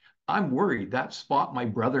anxiety. I'm worried that spot my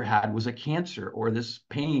brother had was a cancer or this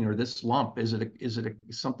pain or this lump. Is it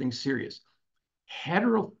something serious?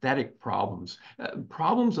 Heterothetic problems,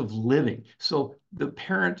 problems of living. So the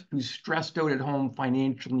parent who's stressed out at home,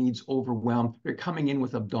 financial needs overwhelmed, they're coming in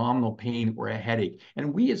with abdominal pain or a headache.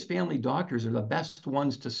 And we as family doctors are the best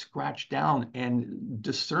ones to scratch down and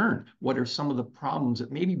discern what are some of the problems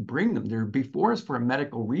that maybe bring them. They're before us for a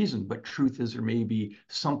medical reason, but truth is there may be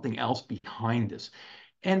something else behind this.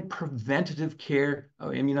 And preventative care,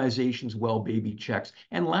 immunizations, well baby checks.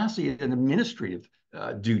 And lastly, an administrative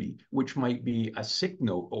duty, which might be a sick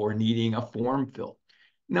note or needing a form fill.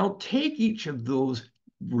 Now, take each of those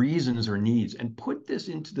reasons or needs and put this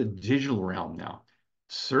into the digital realm now.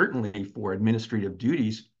 certainly for administrative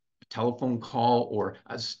duties, a telephone call or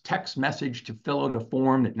a text message to fill out a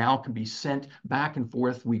form that now can be sent back and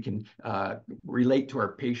forth. We can relate to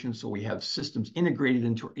our patients, so we have systems integrated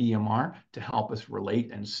into our EMR to help us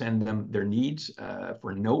relate and send them their needs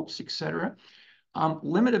for notes, etc.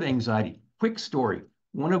 Limit of anxiety. Quick story.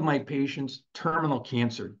 One of my patients, terminal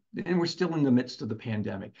cancer, and we're still in the midst of the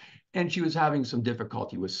pandemic, and she was having some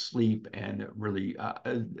difficulty with sleep and really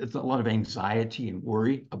it's a lot of anxiety and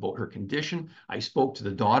worry about her condition. I spoke to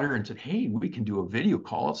the daughter and said, hey, we can do a video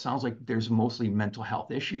call. It sounds like there's mostly mental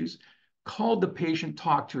health issues. Called the patient,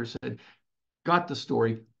 talked to her, said, got the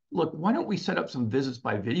story. Look, why don't we set up some visits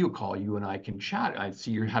by video call? You and I can chat. I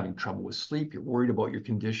see you're having trouble with sleep. You're worried about your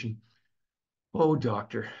condition. Oh,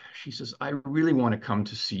 doctor, she says, I really want to come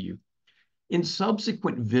to see you. In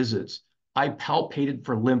subsequent visits, I palpated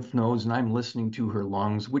for lymph nodes and I'm listening to her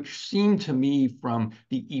lungs, which seemed to me, from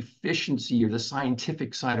the efficiency or the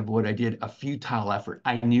scientific side of what I did, a futile effort.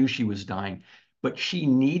 I knew she was dying, but she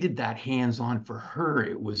needed that hands-on. For her,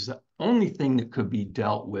 it was the only thing that could be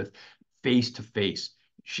dealt with face to face.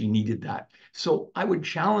 She needed that. So I would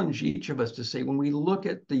challenge each of us to say, when we look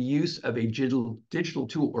at the use of a digital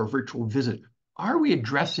tool or virtual visit, are we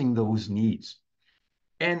addressing those needs?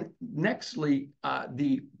 And nextly,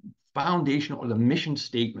 the foundational or the mission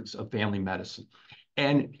statements of family medicine.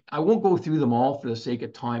 And I won't go through them all for the sake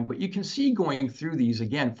of time, but you can see going through these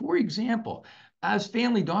again. For example, as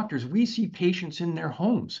family doctors, we see patients in their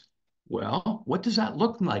homes. Well, what does that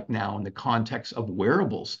look like now in the context of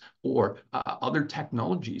wearables or other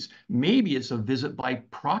technologies? Maybe it's a visit by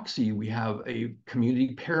proxy. We have a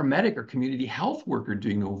community paramedic or community health worker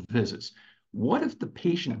doing those visits. What if the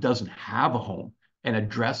patient doesn't have a home? And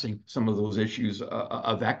addressing some of those issues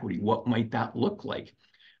of equity, what might that look like?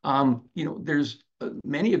 There's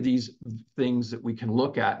many of these things that we can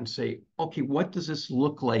look at and say, okay, what does this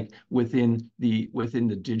look like within the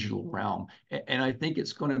digital realm? And I think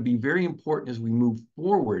it's going to be very important as we move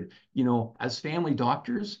forward. As family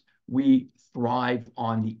doctors, we thrive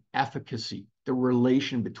on the efficacy, the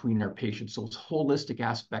relation between our patients, those holistic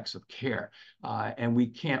aspects of care. And we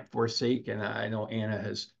can't forsake, and I know Anna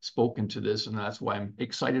has spoken to this, and that's why I'm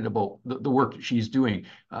excited about the work that she's doing,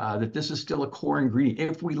 that this is still a core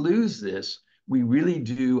ingredient. If we lose this, we really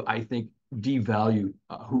do, I think, devalue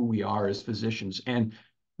who we are as physicians. And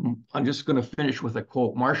I'm just going to finish with a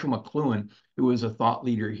quote. Marshall McLuhan, who is a thought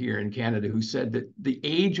leader here in Canada, who said that the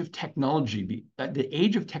age of technology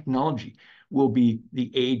will be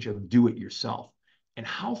the age of do-it-yourself. And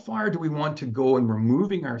how far do we want to go in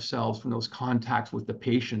removing ourselves from those contacts with the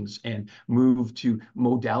patients and move to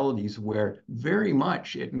modalities where very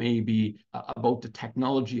much it may be about the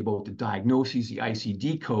technology, about the diagnoses, the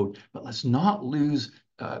ICD code, but let's not lose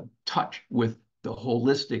touch with the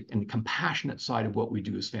holistic and compassionate side of what we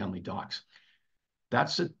do as family docs.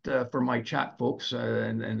 That's it for my chat, folks,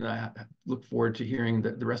 and I look forward to hearing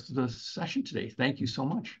the rest of the session today. Thank you so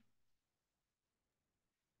much.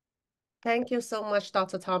 Thank you so much,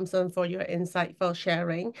 Dr. Thompson, for your insightful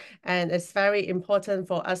sharing. And it's very important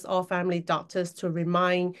for us all family doctors to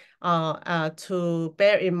to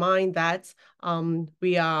bear in mind that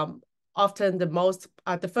we are often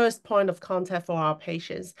the first point of contact for our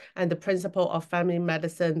patients and the principle of family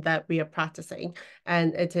medicine that we are practicing.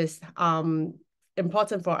 And it is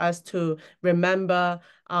important for us to remember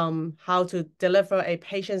how to deliver a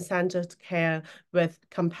patient-centered care with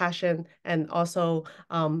compassion, and also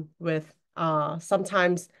with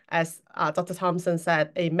sometimes, as Dr. Thompson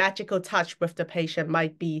said, a magical touch with the patient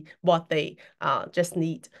might be what they just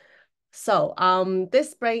need. So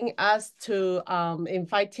this brings us to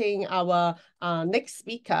inviting our next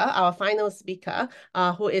speaker, our final speaker,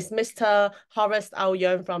 who is Mr. Horest Au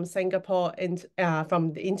Yeung from Singapore,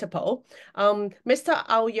 from the Interpol. Mr.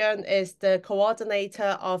 Au Yeung is the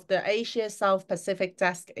coordinator of the Asia South Pacific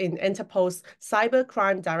Desk in Interpol's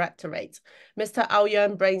Cybercrime Directorate. Mr. Au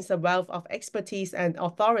Yeung brings a wealth of expertise and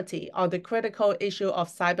authority on the critical issue of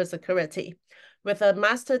cybersecurity. With a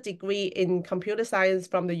master's degree in computer science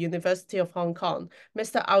from the University of Hong Kong,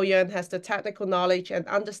 Mr. Au Yeung has the technical knowledge and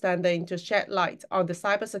understanding to shed light on the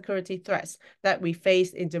cybersecurity threats that we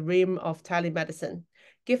face in the realm of telemedicine.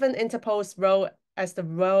 Given Interpol's role as the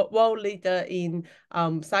world leader in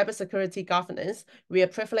cybersecurity governance, we are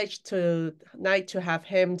privileged tonight to have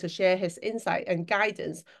him to share his insight and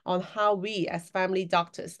guidance on how we as family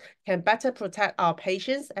doctors can better protect our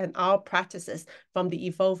patients and our practices from the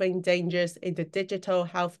evolving dangers in the digital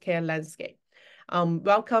healthcare landscape.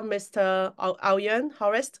 Welcome, Mr. Au Yeung,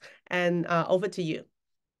 Horest, and over to you.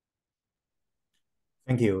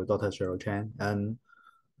 Thank you, Dr. Cheryl Chan, and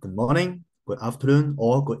good morning, good afternoon,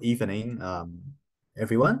 or good evening,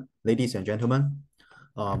 everyone, ladies and gentlemen.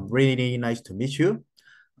 Really nice to meet you.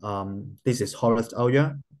 This is Horest Au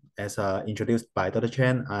Yeung. As introduced by Dr.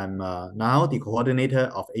 Chen, I'm now the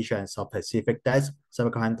coordinator of Asia and South Pacific Desk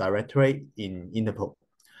Cybercrime Directorate in Interpol.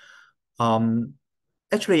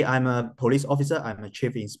 Actually, I'm a police officer. I'm a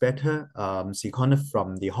chief inspector, seconded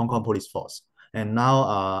from the Hong Kong Police Force. And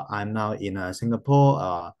now I'm now in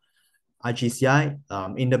Singapore, IGCI,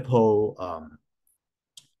 Interpol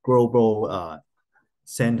Global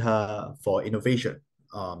Center for Innovation.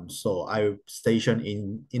 So I stationed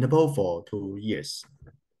in Interpol for 2 years.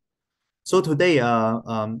 So today,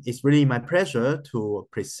 it's really my pleasure to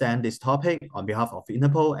present this topic on behalf of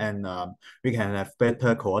Interpol, and we can have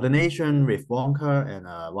better coordination with WONCA and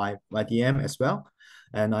YDM as well.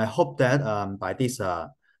 And I hope that by this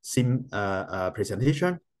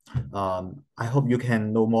presentation, I hope you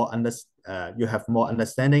can know more, you have more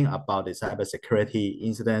understanding about the cybersecurity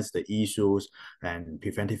incidents, the issues, and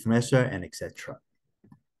preventive measure, and etc.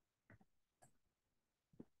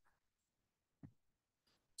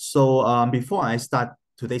 So before I start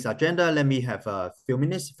today's agenda, let me have a few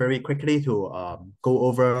minutes very quickly to go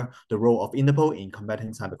over the role of Interpol in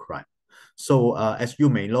combating cybercrime. So as you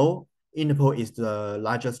may know, Interpol is the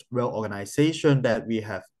largest world organization that we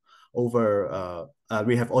have altogether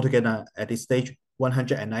at this stage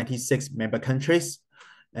 196 member countries,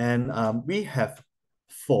 and we have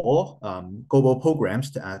 4 global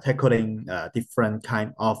programs tackling different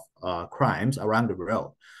kind of crimes around the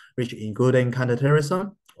world, which including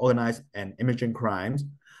counterterrorism, organized and emerging crimes,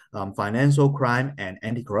 financial crime, and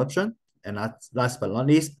anti-corruption, and last but not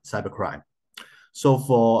least, cybercrime. So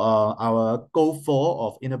for our goal 4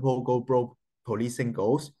 of Interpol Global Policing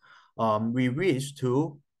goals, we wish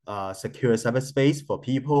to secure cyberspace for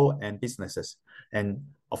people and businesses. And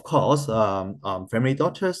of course, family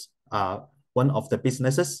doctors are one of the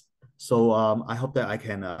businesses. So I hope that I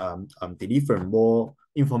can deliver more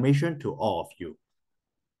information to all of you.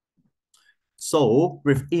 So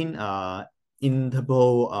within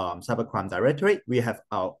Interpol Cybercrime Directorate, we have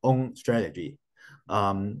our own strategy.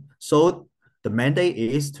 So the mandate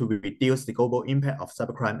is to reduce the global impact of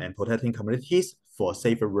cybercrime and protecting communities for a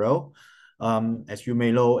safer world. As you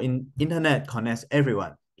may know, internet connects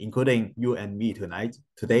everyone, including you and me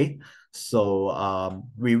today. So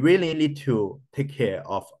we really need to take care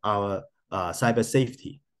of our cyber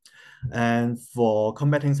safety. And for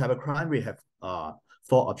combating cybercrime, we have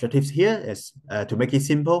 4 objectives here is to make it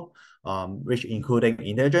simple, which including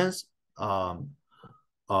intelligence,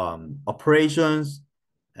 operations,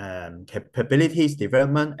 and capabilities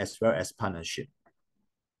development, as well as partnership.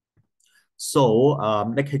 So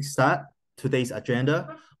let's start today's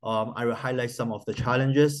agenda. I will highlight some of the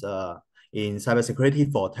challenges in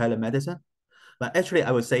cybersecurity for telemedicine. But actually,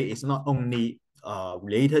 I would say it's not only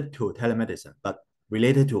related to telemedicine, but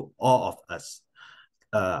related to all of us,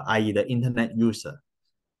 i.e. the internet user.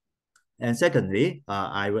 And secondly,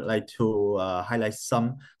 I would like to highlight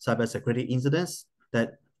some cybersecurity incidents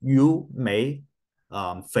that you may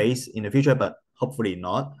face in the future, but hopefully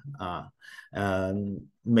not. And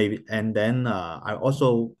then I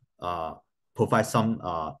also provide some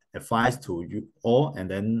advice to you all. And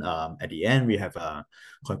then at the end, we have a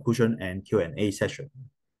conclusion and Q&A session.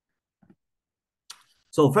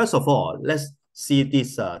 So first of all, let's see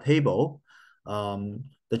this table.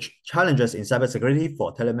 The challenges in cybersecurity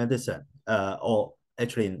for telemedicine, or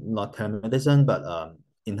actually not telemedicine, but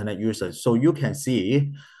internet users. So you can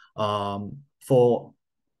see for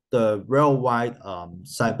the worldwide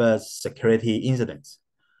cybersecurity incidents,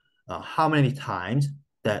 how many times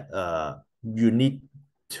that you need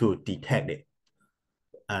to detect it.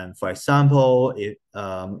 And for example, it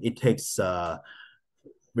takes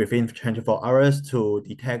within 24 hours to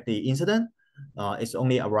detect the incident. It's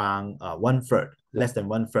only around 1/3, less than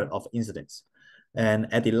 1/3 of incidents.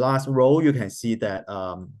 And at the last row, you can see that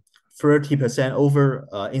 30% over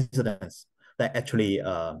incidents that actually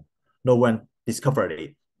no one discovered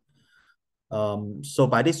it. So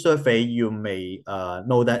by this survey, you may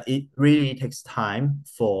know that it really takes time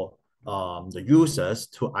for the users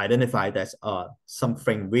to identify that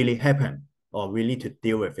something really happened or we need to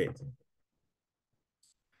deal with it.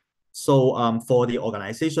 So for the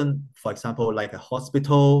organization, for example, like a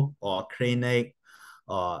hospital or clinic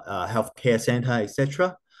or a healthcare center,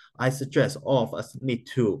 etc., I suggest all of us need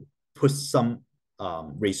to put some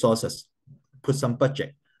resources, put some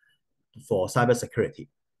budget for cybersecurity,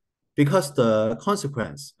 because the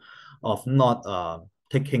consequence of not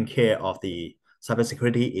taking care of the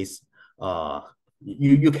cybersecurity is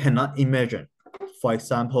you cannot imagine. For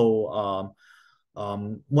example,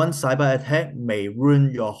 one cyber attack may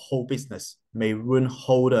ruin your whole business, may ruin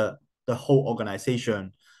whole the the whole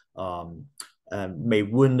organization may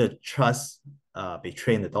wound the trust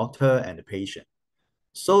between the doctor and the patient.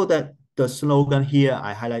 So that the slogan here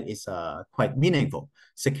I highlight is quite meaningful.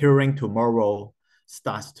 Securing tomorrow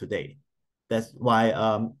starts today. That's why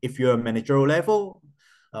if you're a managerial level,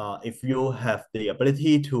 if you have the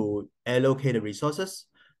ability to allocate the resources,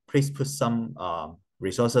 please put some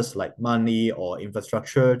resources like money or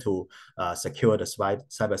infrastructure to secure the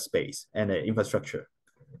cyberspace and the infrastructure.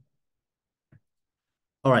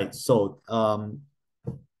 All right, so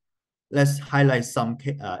let's highlight some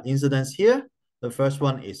incidents here. The first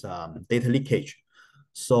one is data leakage.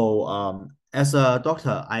 So as a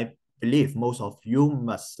doctor, I believe most of you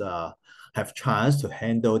must have chance to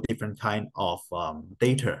handle different kind of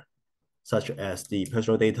data, such as the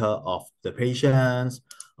personal data of the patients,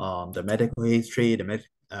 the medical history,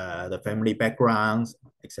 the family backgrounds,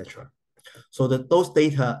 etc. So those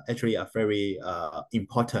data actually are very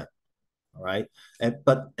important, all right?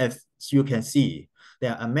 But as you can see,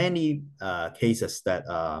 there are many cases that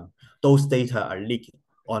those data are leaked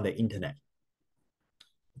on the internet.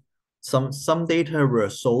 Some data were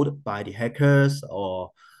sold by the hackers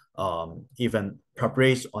or even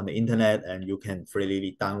published on the internet, and you can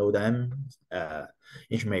freely download them.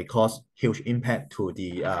 It may cause huge impact to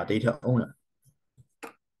the data owner.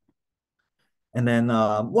 And then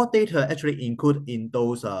what data actually include in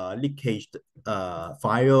those leakage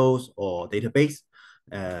files or database?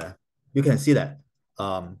 You can see that.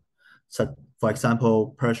 So for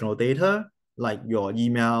example, personal data like your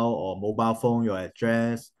email or mobile phone, your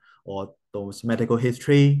address, or those medical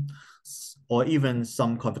history, or even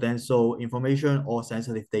some confidential information or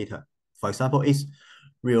sensitive data. For example, it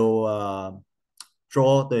will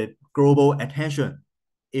draw the global attention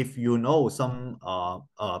if you know some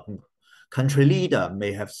country leader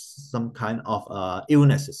may have some kind of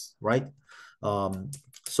illnesses, right?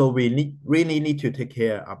 So we really need to take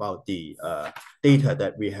care about the data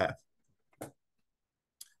that we have.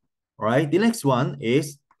 All right, the next one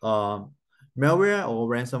is malware or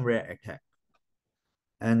ransomware attack.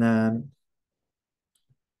 And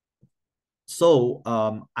so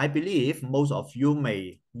I believe most of you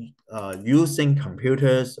may using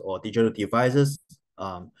computers or digital devices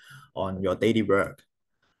on your daily work.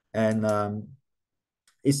 And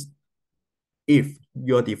if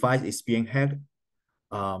your device is being hacked,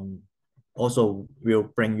 also will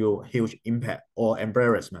bring you huge impact or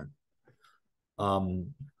embarrassment.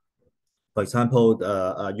 For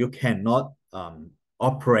example, you cannot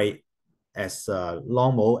operate as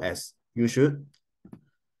normal as you should.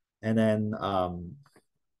 And then,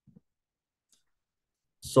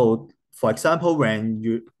 so for example,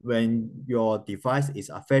 when your device is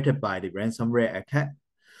affected by the ransomware attack,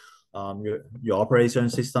 your operation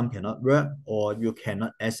system cannot work, or you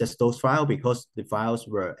cannot access those files because the files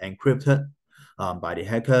were encrypted by the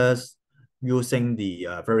hackers using the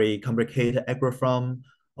very complicated algorithm.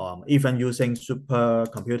 Even using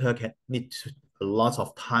supercomputer can need a lot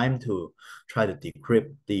of time to try to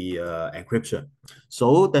decrypt the encryption.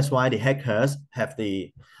 So that's why the hackers have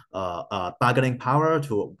the bargaining power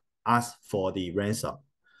to ask for the ransom.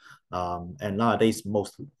 And nowadays,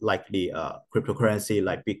 most likely cryptocurrency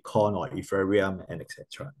like Bitcoin or Ethereum and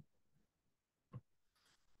etc.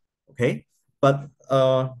 Okay, but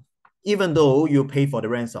even though you pay for the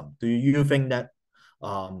ransom, do you think that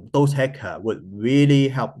those hackers would really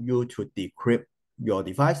help you to decrypt your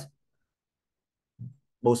device?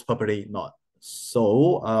 Most probably not.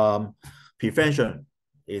 So prevention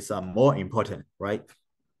is more important, right?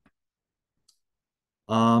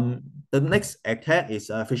 The next attack is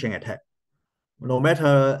a phishing attack. No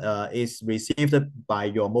matter it's received by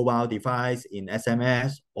your mobile device in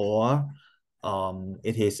SMS or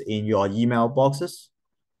it is in your email boxes,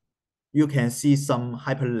 you can see some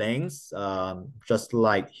hyperlinks, just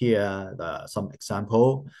like here, some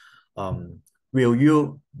example. Will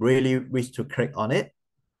you really wish to click on it?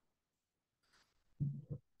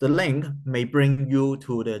 The link may bring you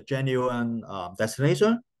to the genuine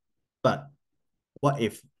destination, but what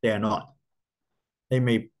if they're not? They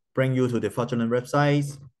may bring you to the fraudulent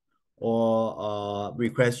websites or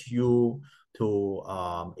request you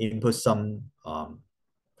to input some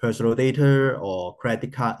personal data or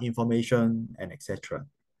credit card information and etc.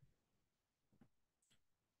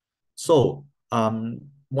 So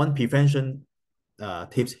one prevention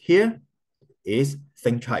tips here is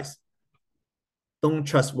think twice. Don't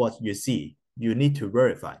trust what you see. You need to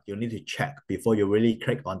verify. You need to check before you really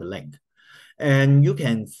click on the link. And you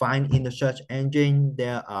can find in the search engine,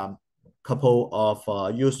 there are a couple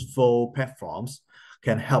of useful platforms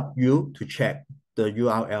can help you to check the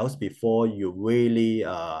URLs before you really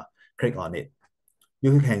click on it.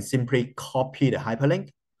 you can simply copy the hyperlink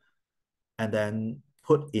and then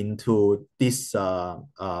put into this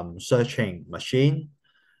searching machine,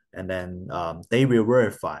 and then they will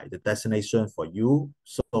verify the destination for you.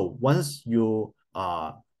 So once you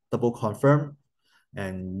double confirm,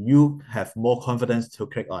 and you have more confidence to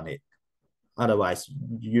click on it. Otherwise,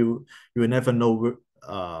 you will never know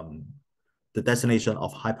the destination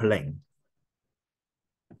of hyperlink.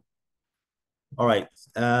 All right,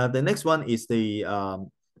 the next one is the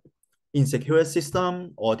insecure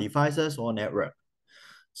system or devices or network.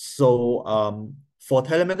 So for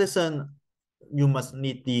telemedicine, you must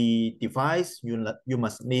need the device, you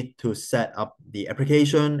must need to set up the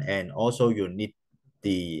application, and also you need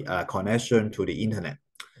the connection to the internet.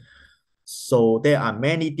 So there are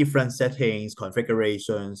many different settings,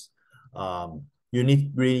 configurations. You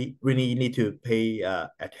really need to pay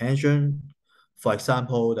attention. For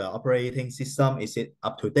example, the operating system, is it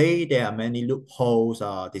up to date? There are many loopholes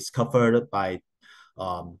discovered by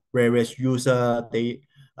various users day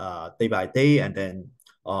by day. And then,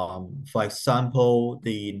 for example,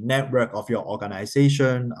 the network of your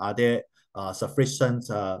organization, are there sufficient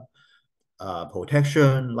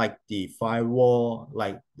protection, like the firewall,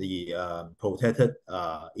 like the protected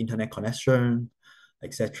internet connection,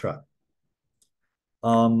 etc.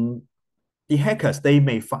 The hackers, they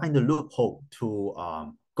may find a loophole to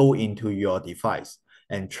go into your device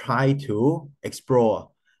and try to explore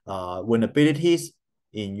vulnerabilities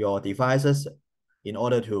in your devices in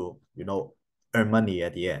order to, earn money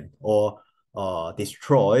at the end, or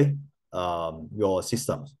destroy your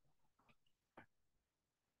systems.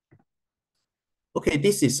 Okay,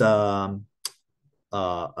 this is a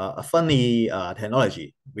funny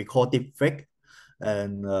technology we call deepfake,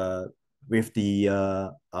 and with the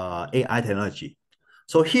AI technology.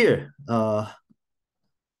 So here, Tom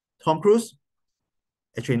Cruise,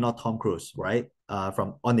 actually not Tom Cruise, right?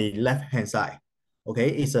 From on the left-hand side, okay,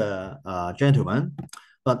 is a gentleman.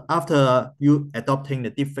 But after you adopting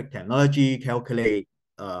the deepfake technology, calculate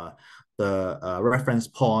the reference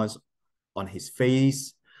points on his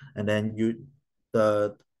face, and then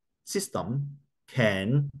the system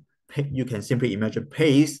you can simply imagine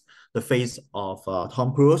paste the face of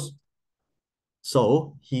Tom Cruise,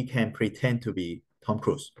 so he can pretend to be Tom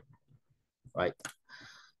Cruise, right?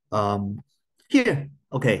 Here,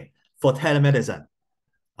 okay, for telemedicine,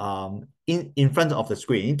 in front of the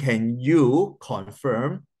screen, can you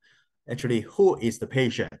confirm actually who is the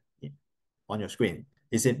patient on your screen?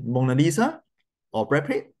 Is it Mona Lisa or Brad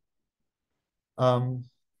Pitt?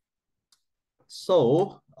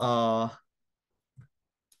 So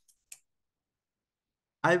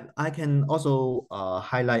I can also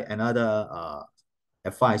highlight another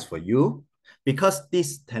advice for you, because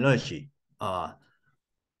this technology,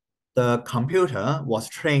 the computer was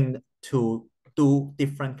trained to do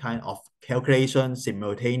different kind of calculations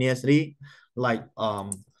simultaneously, like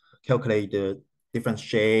calculate the different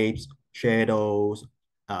shapes, shadows,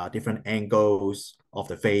 different angles of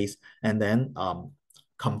the face, and then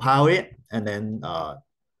compile it, and then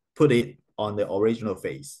put it on the original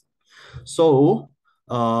face. So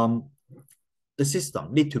the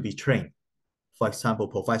system need to be trained. For example,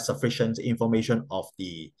 provide sufficient information of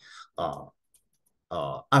the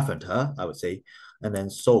avatar, I would say, and then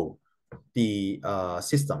so the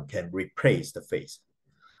system can replace the face.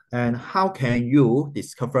 And how can you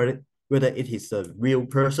discover whether it is a real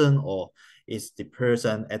person or is the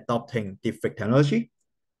person adopting deepfake technology?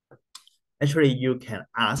 Actually, you can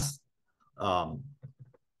ask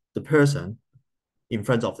the person in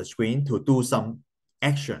front of the screen to do some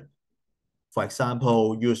action. For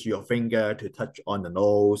example, use your finger to touch on the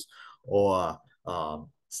nose, or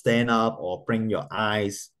stand up or blink your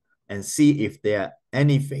eyes and see if there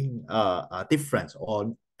anything different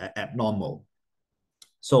or abnormal.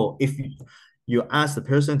 So if you ask the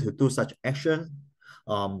person to do such action,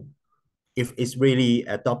 if it's really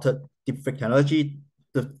adopted deepfake technology,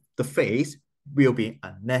 the face will be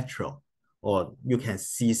unnatural, or you can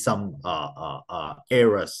see some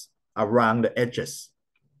errors around the edges.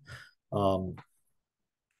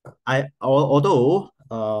 Although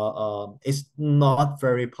it's not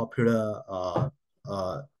very popular,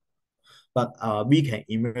 but we can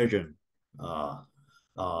imagine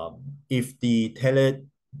if the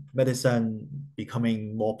telemedicine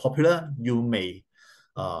becoming more popular, you may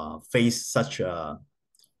face such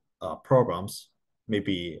problems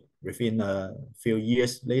maybe within a few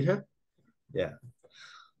years later. Yeah.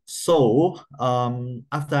 So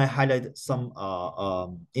after I highlighted some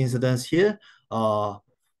incidents here,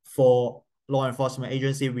 for law enforcement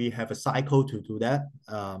agency, we have a cycle to do that.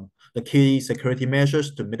 The key security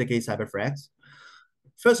measures to mitigate cyber threats.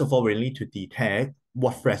 First of all, we need to detect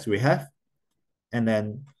what threats we have, and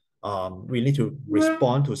then we need to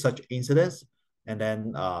respond to such incidents, and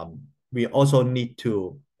then we also need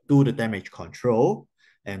to do the damage control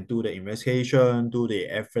and do the investigation, do the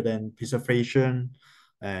evidence preservation,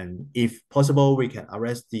 and if possible, we can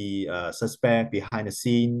arrest the suspect behind the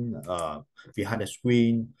scene, behind the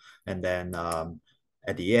screen, and then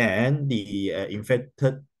at the end, the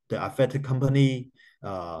affected company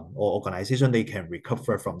or organization, they can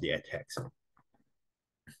recover from the attacks.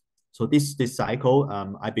 So this cycle,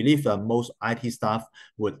 I believe most IT staff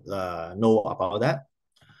would know about that.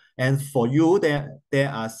 And for you, there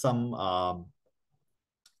are some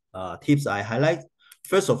tips I highlight.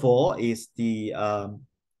 First of all is the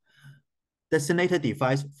designated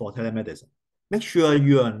device for telemedicine. Make sure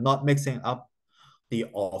you are not mixing up the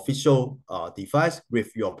official device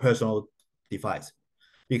with your personal device,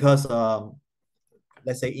 because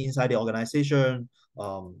let's say inside the organization,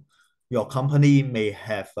 your company may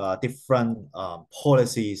have different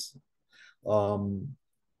policies. And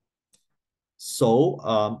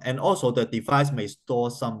also the device may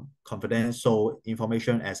store some confidential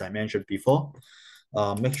information, as I mentioned before.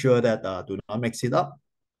 Make sure that do not mix it up.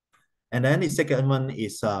 And then the second one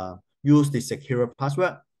is use the secure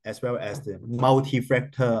password as well as the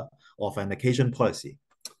multi-factor authentication policy.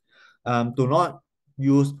 Do not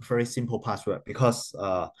use very simple password, because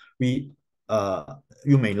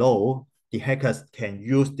you may know the hackers can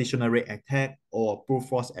use dictionary attack or brute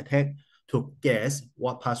force attack to guess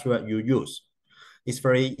what password you use. It's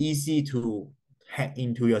very easy to hack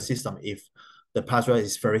into your system if the password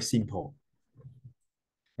is very simple.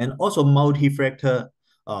 And also multi-factor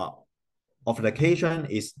authentication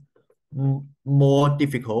is more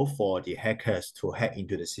difficult for the hackers to hack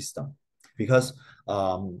into the system, because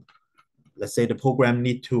let's say the program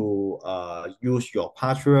need to use your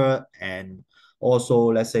password, and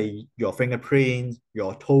also let's say your fingerprint,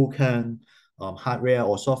 your token, hardware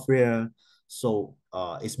or software. So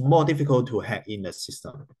it's more difficult to hack in the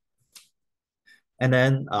system. And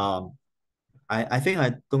then I think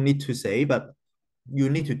I don't need to say, but you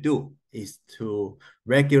need to do is to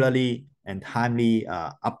regularly and timely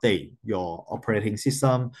update your operating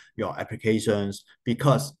system, your applications,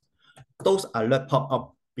 because those alerts pop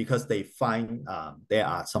up because they find there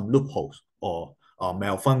are some loopholes or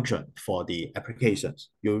malfunction for the applications.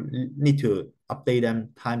 You need to update them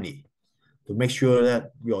timely to make sure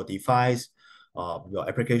that your device, your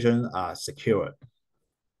applications are secure.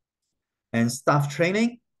 And staff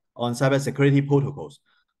training on cybersecurity protocols.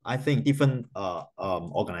 I think different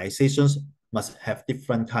organizations must have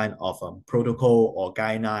different kind of protocol or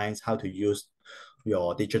guidelines, how to use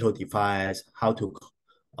your digital device, how to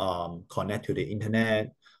connect to the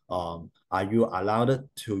internet. Are you allowed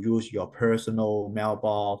to use your personal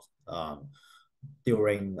mailbox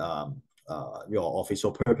during your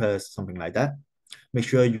official purpose, something like that? Make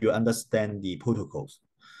sure you understand the protocols.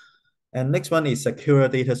 And next one is secure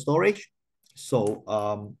data storage. So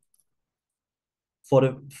for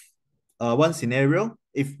the one scenario,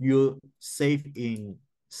 if you save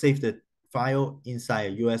the file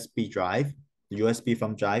inside a USB drive, the USB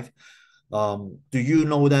thumb drive, do you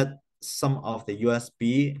know that some of the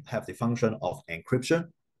USB have the function of encryption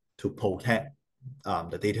to protect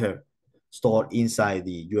the data stored inside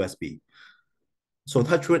the USB? So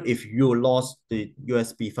touch wood, if you lost the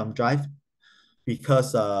USB thumb drive,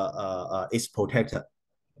 because it's protected,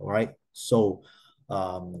 all right? So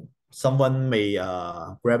someone may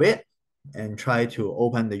grab it and try to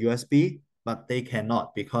open the USB, but they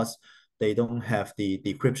cannot, because they don't have the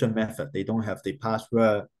decryption method. They don't have the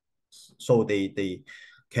password, so they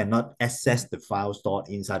cannot access the file stored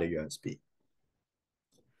inside the USB.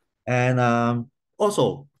 And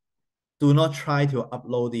also, do not try to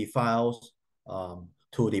upload the files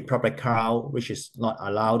to the public cloud, which is not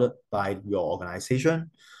allowed by your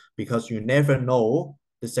organization, because you never know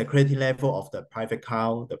the security level of the private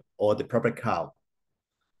cloud or the public cloud.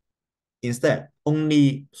 Instead,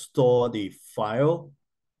 only store the file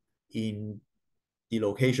in the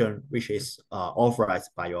location which is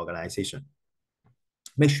authorized by your organization.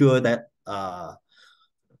 Make sure that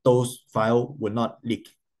those files will not leak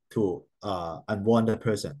to unwanted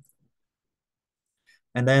person.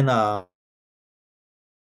 And then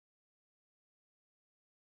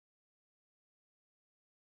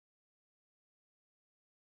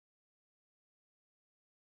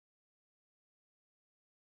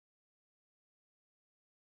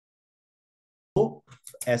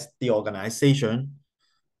as the organization,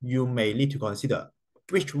 you may need to consider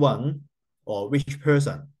which one or which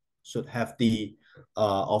person should have the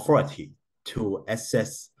authority to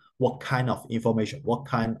access what kind of information, what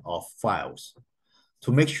kind of files,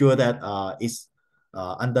 to make sure that it's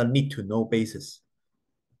under need-to-know basis.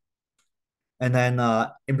 And then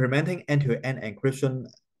implementing end-to-end encryption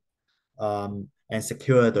and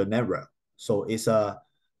secure the network. So it's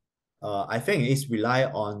I think it's rely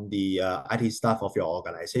on the IT staff of your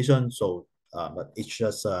organization. So but it's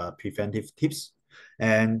just preventive tips.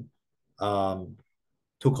 And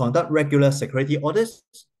to conduct regular security audits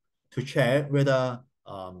to check whether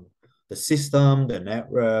the system, the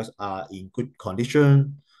networks are in good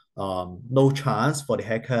condition. No chance for the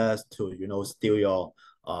hackers to steal your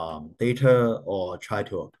data or try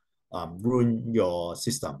to ruin your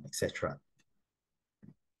system, etc.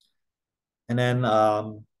 And then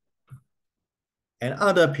and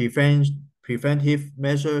other preventive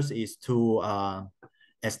measures is to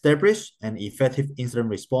establish an effective incident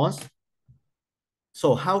response.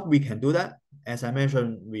 So how we can do that? As I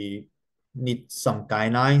mentioned, we need some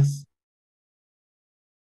guidelines.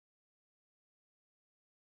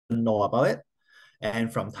 Know about it.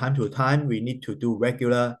 And from time to time, we need to do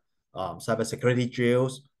regular cybersecurity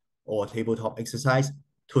drills or tabletop exercise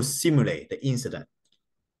to simulate the incident.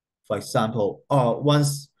 For example,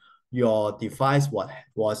 once your device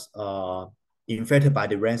was infected by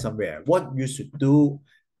the ransomware, what you should do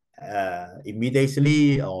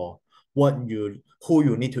immediately, or who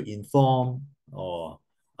you need to inform, or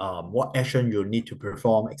what action you need to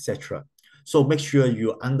perform, etc. So make sure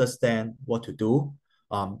you understand what to do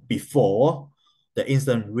before the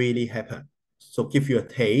incident really happened. So give you a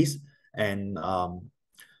taste, and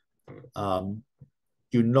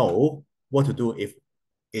you know what to do if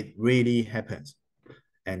it really happens.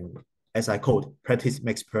 And as I quote, practice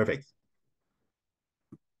makes perfect.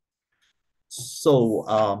 So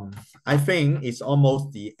I think it's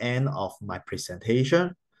almost the end of my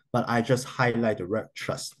presentation, but I just highlight the word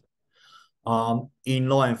trust. In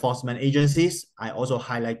law enforcement agencies, I also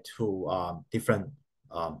highlight to different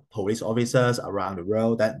police officers around the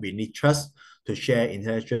world that we need trust to share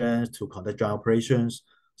intelligence, to conduct joint operations.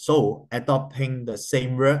 So adopting the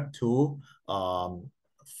same word to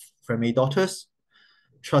family doctors,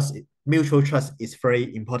 mutual trust is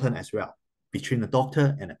very important as well between the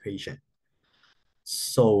doctor and the patient.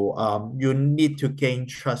 So you need to gain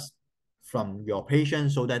trust from your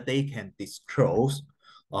patient so that they can disclose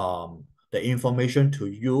the information to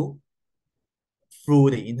you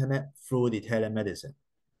through the internet, through the telemedicine.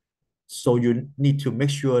 So you need to make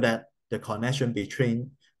sure that the connection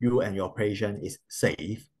between you and your patient is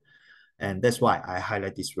safe. And that's why I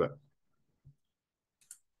highlight this word.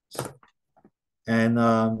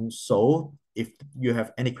 And so if you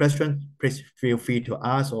have any question, please feel free to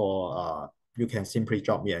ask, or you can simply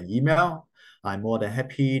drop me an email. I'm more than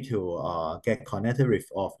happy to get connected with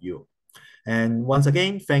all of you. And once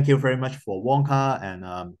again, thank you very much for WONCA and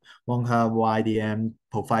WONCA YDM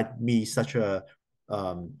provide me such a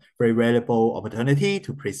very valuable opportunity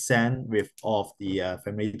to present with all of the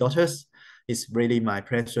family doctors. It's really my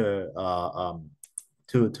pleasure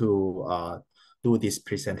to do this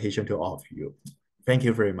presentation to all of you. Thank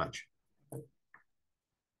you very much.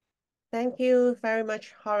 Thank you very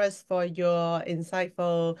much, Horest, for your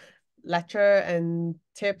insightful lecture and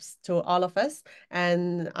tips to all of us.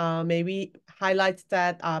 And maybe highlight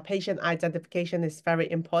that patient identification is very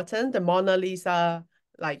important. The Mona Lisa,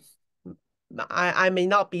 like, I may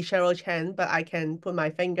not be Cheryl Chen, but I can put my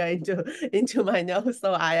finger into my nose,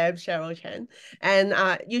 so I am Cheryl Chen. And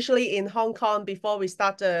usually in Hong Kong, before we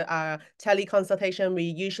start the teleconsultation, we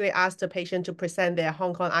usually ask the patient to present their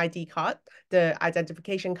Hong Kong ID card, the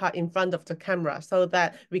identification card, in front of the camera, so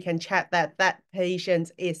that we can check that that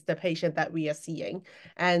patient is the patient that we are seeing.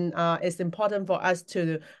 And it's important for us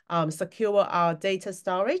to secure our data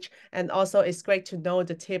storage. And also it's great to know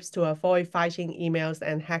the tips to avoid phishing emails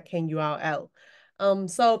and hacking URL.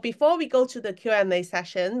 So before we go to the Q&A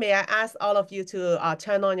session, may I ask all of you to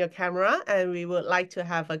turn on your camera, and we would like to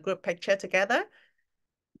have a group picture together.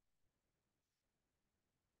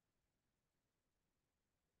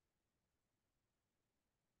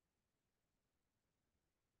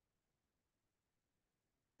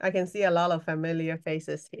 I can see a lot of familiar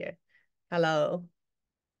faces here. Hello.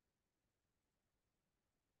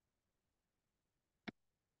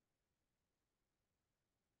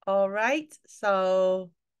 All right, so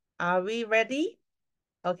are we ready?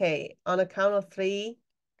 Okay, on a count of 3.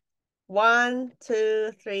 1,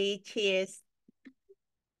 2, 3, cheers.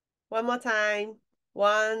 One more time.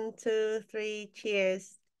 1, 2, 3,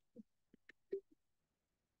 cheers.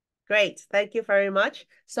 Great, thank you very much.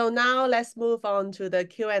 So now let's move on to the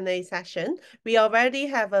Q&A session. We already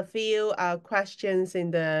have a few questions in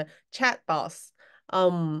the chat box.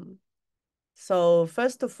 So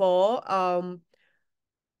first of all,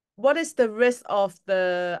 what is the risk of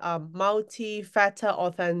the multi-factor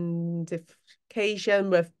authentication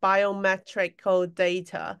with biometrical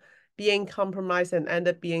data being compromised and end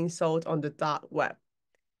up being sold on the dark web?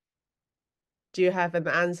 Do you have an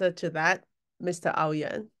answer to that, Mr. Au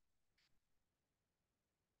Yeung?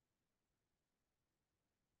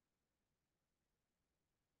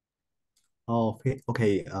 Oh,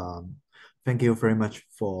 okay. Thank you very much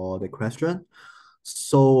for the question.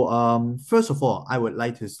 So, first of all, I would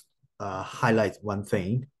like to highlight one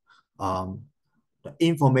thing. The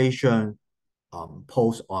information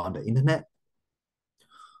post on the internet,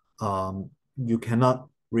 you cannot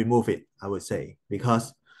remove it, I would say,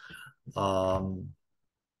 because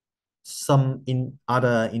some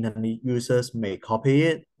other internet users may copy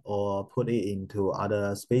it or put it into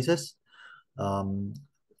other spaces.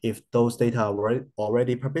 If those data are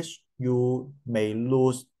already published, you may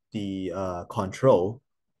lose the control,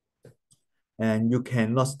 and you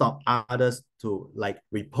cannot stop others to like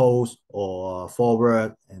repost or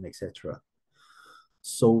forward and etc.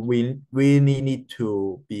 So we really need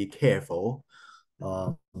to be careful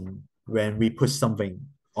when we put something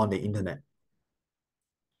on the internet.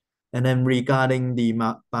 And then regarding the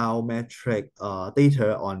biometric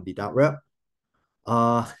data on the dark web,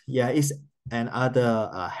 yeah, it's another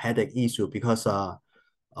headache issue because dark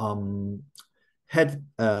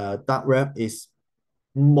web is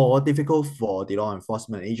more difficult for the law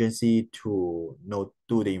enforcement agency to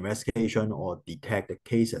do the investigation or detect the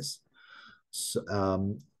cases.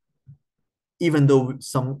 So, even though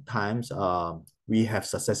sometimes we have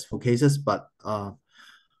successful cases, but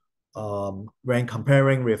when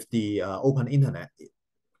comparing with the open internet,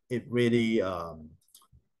 it really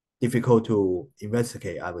difficult to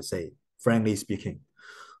investigate, I would say, frankly speaking.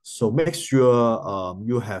 So make sure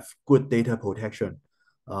you have good data protection.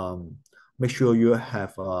 Make sure you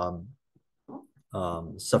have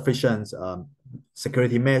sufficient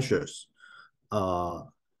security measures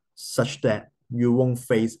such that you won't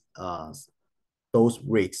face those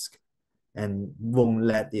risks and won't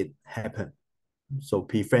let it happen. So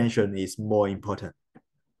prevention is more important.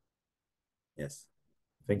 Yes.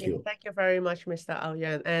 Thank you. Thank you very much, Mr. Au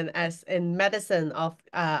Yeung. And as in medicine,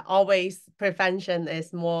 always prevention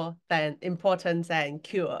is more than important than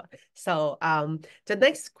cure. So the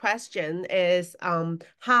next question is how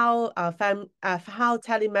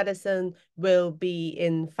telemedicine will be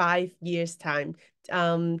in 5 years' time.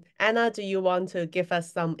 Anna, do you want to give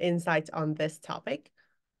us some insight on this topic?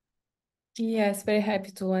 Yes, very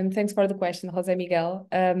happy to, and thanks for the question, Jose Miguel.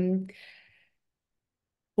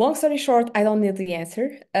 Long story short, I don't know the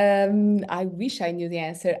answer. I wish I knew the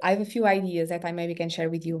answer. I have a few ideas that I maybe can share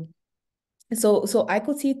with you. So I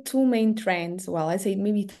could see two main trends. Well, I say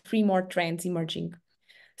maybe three more trends emerging.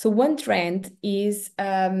 So one trend is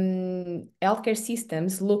healthcare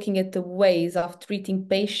systems looking at the ways of treating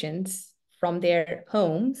patients from their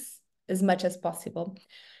homes as much as possible.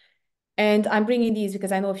 And I'm bringing these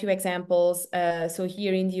because I know a few examples. So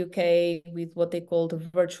here in the UK, with what they call the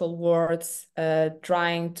virtual wards,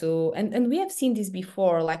 trying to, and we have seen this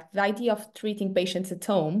before, like the idea of treating patients at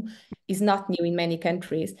home is not new in many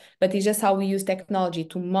countries, but it's just how we use technology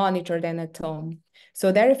to monitor them at home.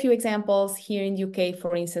 So there are a few examples here in the UK,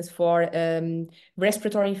 for instance, for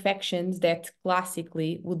respiratory infections that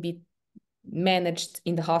classically would be managed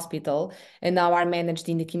in the hospital and now are managed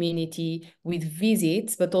in the community with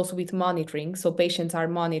visits, but also with monitoring. So patients are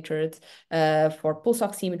monitored for pulse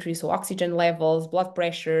oximetry, so oxygen levels, blood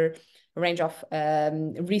pressure, a range of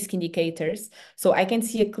risk indicators. So I can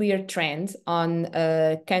see a clear trend on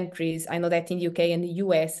countries. I know that in the UK and the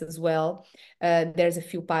US as well, there's a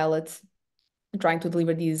few pilots trying to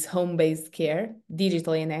deliver this home-based care,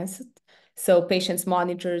 digitally enhanced. So patients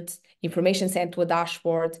monitored, information sent to a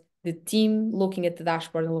dashboard, the team looking at the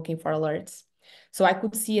dashboard and looking for alerts. So I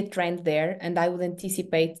could see a trend there, and I would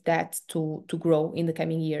anticipate that to grow in the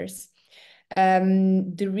coming years.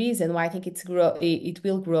 The reason why I think it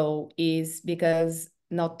will grow is because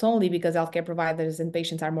not only because healthcare providers and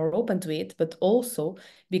patients are more open to it, but also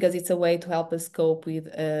because it's a way to help us cope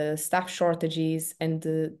with staff shortages and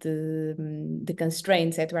the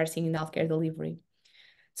constraints that we are seeing in healthcare delivery.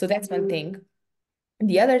 So that's one thing.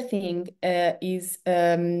 The other thing is,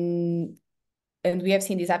 and we have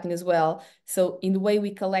seen this happening as well, so in the way we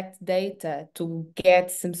collect data to get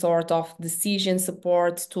some sort of decision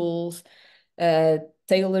support tools,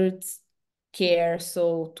 tailored care,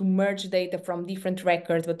 so to merge data from different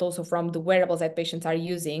records, but also from the wearables that patients are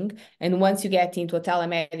using. And once you get into a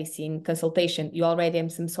telemedicine consultation, you already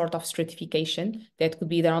have some sort of stratification that could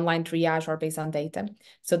be either online triage or based on data.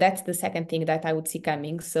 So that's the second thing that I would see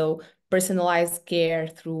coming. So personalized care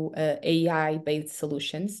through AI-based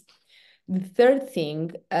solutions. The third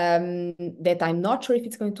thing that I'm not sure if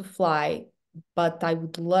it's going to fly, but I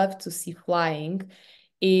would love to see flying,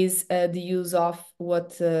 is the use of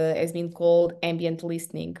what has been called ambient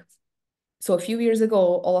listening. So a few years ago,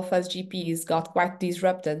 all of us GPs got quite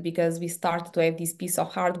disrupted because we started to have this piece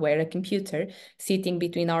of hardware, a computer, sitting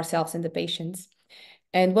between ourselves and the patients.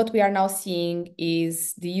 And what we are now seeing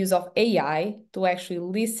is the use of AI to actually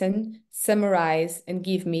listen, summarize, and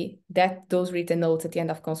give me those written notes at the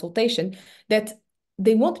end of consultation, that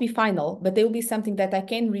they won't be final, but they will be something that I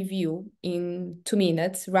can review in 2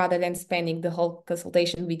 minutes rather than spending the whole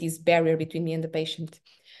consultation with this barrier between me and the patient.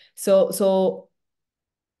 So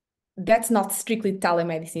that's not strictly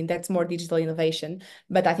telemedicine, that's more digital innovation,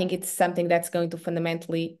 but I think it's something that's going to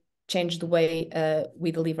fundamentally change the way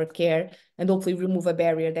we deliver care and hopefully remove a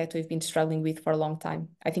barrier that we've been struggling with for a long time.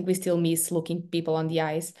 I think we still miss looking people on the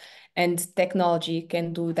eyes, and technology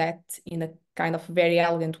can do that in a kind of very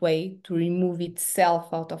elegant way to remove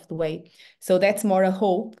itself out of the way. So that's more a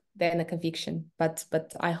hope than a conviction, but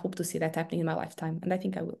I hope to see that happening in my lifetime, and I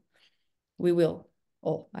think I will. We will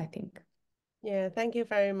all, I think. Yeah, thank you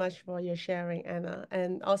very much for your sharing, Anna.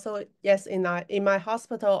 And also, yes, in my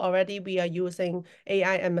hospital already, we are using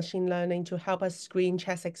AI and machine learning to help us screen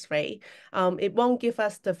chest X-ray. It won't give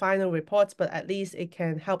us the final reports, but at least it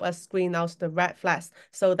can help us screen out the red flags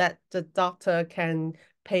so that the doctor can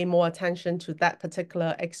pay more attention to that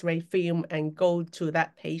particular X-ray film and go to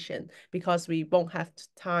that patient, because we won't have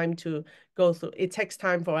time to go through. It takes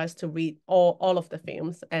time for us to read all of the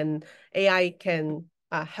films, and AI can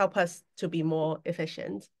help us to be more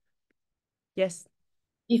efficient. Yes.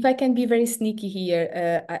 If I can be very sneaky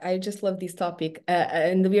here, I just love this topic,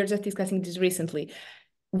 and we were just discussing this recently.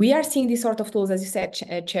 We are seeing these sort of tools, as you said,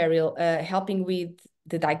 Cheryl, helping with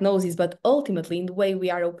the diagnosis, but ultimately, in the way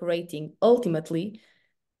we are operating, ultimately,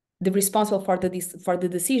 the responsible for the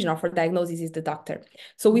decision or for diagnosis is the doctor.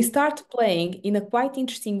 So we start playing in a quite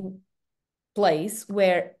interesting place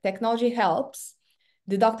where technology helps,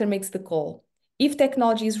 the doctor makes the call. If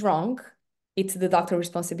technology is wrong, it's the doctor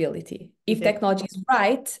responsibility. If technology is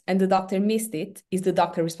right and the doctor missed it, it's the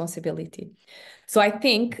doctor responsibility. So I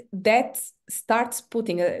think that starts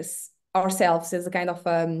putting ourselves as a kind of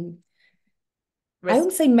I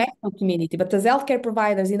wouldn't say medical community, but as healthcare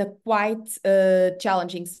providers in a quite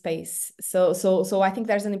challenging space. So I think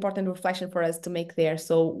there's an important reflection for us to make there.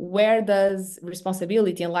 So where does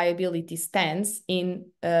responsibility and liability stands in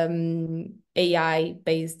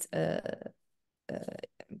AI-based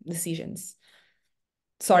decisions?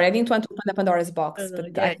 Sorry, I didn't want to open up Pandora's box.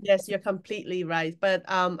 But yes, you're completely right. But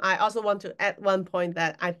I also want to add one point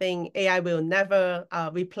that I think AI will never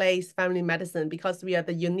replace family medicine, because we are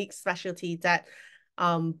the unique specialty that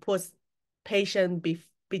puts patient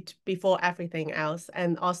before everything else.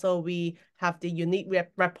 And also we have the unique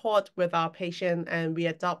rapport with our patient, and we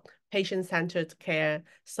adopt patient-centered care.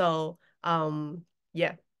 So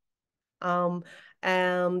yeah.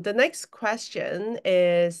 The next question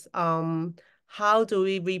is how do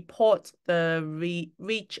we report the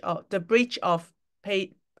breach of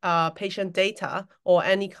patient data or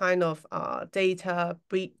any kind of data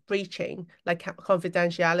breaching, like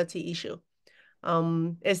confidentiality issue?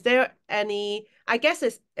 Is there any, I guess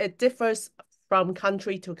it differs from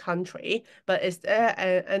country to country, but is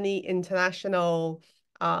there any international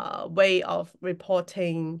way of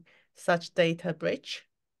reporting such data breach?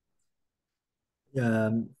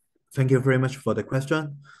 Thank you very much for the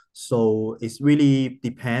question. So it really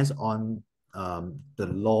depends on the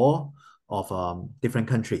law of different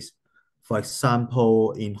countries. For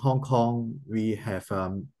example, in Hong Kong, we have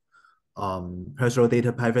personal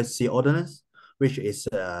data privacy ordinance, which is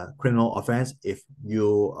a criminal offense if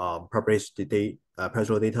you publish the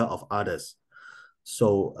personal data of others.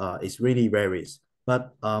 So it really varies.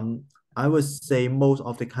 But I would say most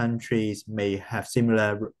of the countries may have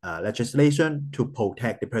similar legislation to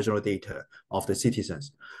protect the personal data of the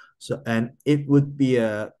citizens. So, and it would be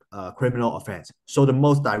a criminal offense. So the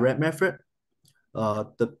most direct method,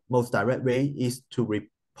 the most direct way is to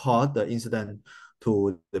report the incident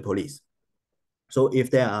to the police. So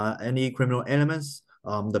if there are any criminal elements,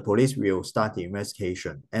 the police will start the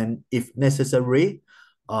investigation. And if necessary,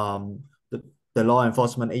 the law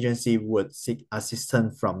enforcement agency would seek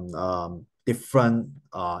assistance from different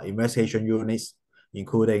investigation units,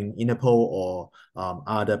 including INTERPOL or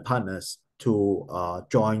other partners, to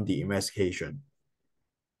join the investigation.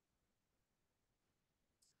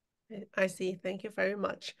 I see. Thank you very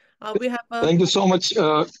much. We have Thank you so much.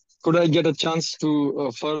 Could I get a chance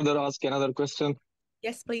to further ask another question?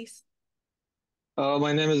 Yes, please.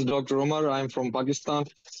 My name is Dr. Omar. I'm from Pakistan.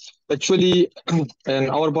 Actually, in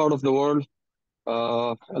our part of the world,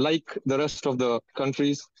 like the rest of the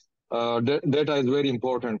countries, data is very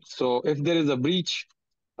important. So if there is a breach,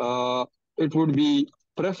 it would be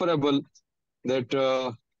preferable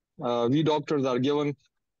that we doctors are given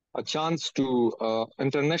a chance to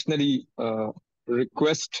internationally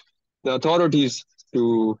request the authorities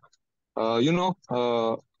to,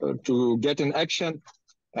 to get in action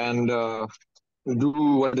and do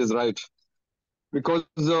what is right. Because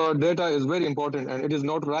data is very important, and it is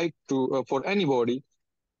not right to for anybody,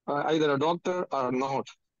 either a doctor or not,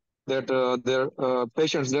 that their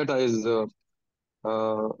patient's data is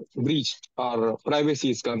breached or privacy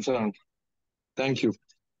is concerned. Thank you.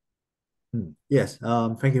 Yes,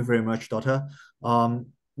 thank you very much, Doctor.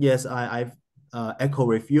 Yes, I've echo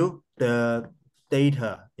with you. The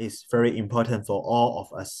data is very important for all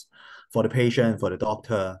of us, for the patient, for the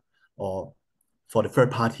doctor, or for the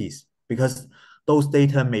third parties, because those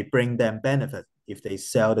data may bring them benefit if they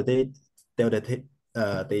sell the data,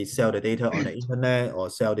 they sell the data on the internet, or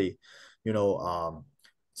sell the,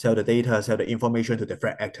 sell the data, sell the information to the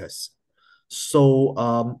threat actors. So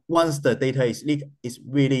once the data is leaked, it's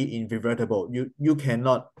really irreversible. You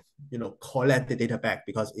cannot, collect the data back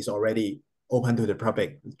because it's already open to the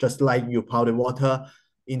public. Just like you pour the water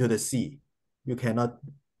into the sea, you cannot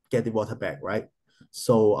get the water back, right?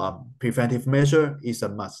 So preventive measure is a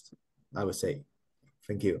must, I would say.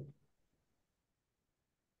 Thank you.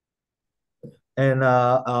 And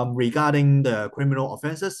regarding the criminal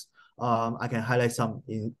offenses, I can highlight some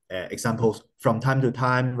examples. From time to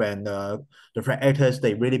time, when the threat actors,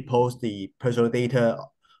 they really post the personal data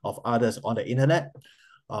of others on the internet,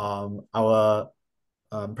 our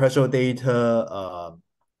personal data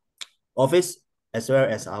office, as well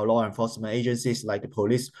as our law enforcement agencies like the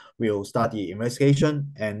police, will start the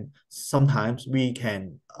investigation, and sometimes we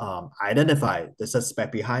can identify the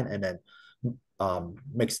suspect behind, and then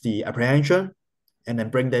makes the apprehension, and then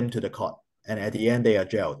bring them to the court, and at the end they are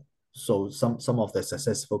jailed. So some of the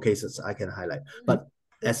successful cases I can highlight. But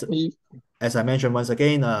as I mentioned once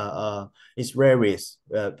again, it's varies.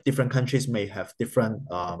 Different countries may have different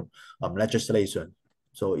legislation,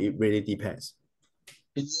 so it really depends.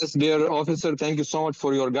 Yes, dear officer, thank you so much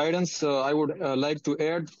for your guidance. I would like to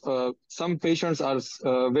add, some patients are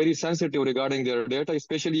very sensitive regarding their data,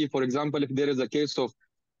 especially, for example, if there is a case of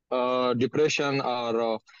depression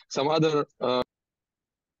or some other.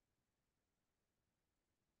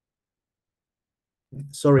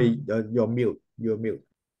 Sorry, you're mute. You're mute.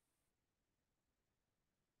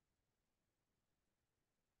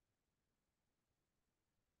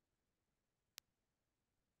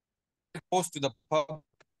 Post to the public,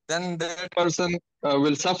 then that person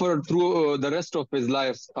will suffer through the rest of his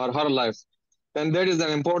life or her life. And that is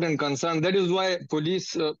an important concern. That is why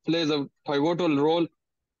police plays a pivotal role.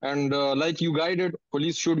 And like you guided,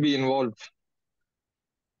 police should be involved.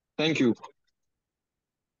 Thank you.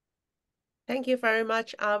 Thank you very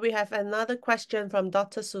much. We have another question from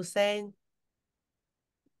Dr. Suzanne.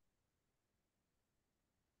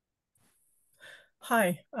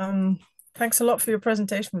 Hi, thanks a lot for your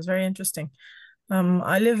presentation. It was very interesting.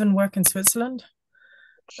 I live and work in Switzerland,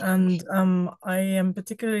 and I am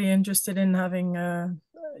particularly interested in having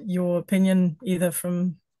your opinion either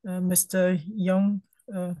from Mr. Yeung,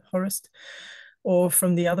 Horest, or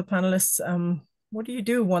from the other panelists. What do you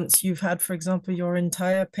do once you've had, for example, your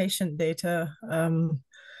entire patient data,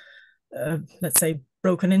 let's say,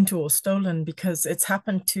 broken into or stolen? Because it's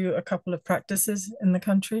happened to a couple of practices in the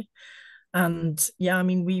country. And yeah, I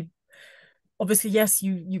mean, we obviously, yes,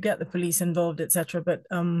 you get the police involved, etc. But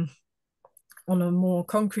on a more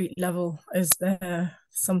concrete level, is there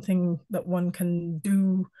something that one can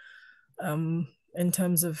do in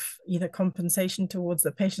terms of either compensation towards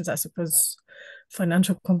the patients? I suppose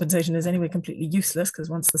financial compensation is anyway completely useless, because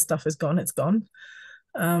once the stuff is gone, it's gone.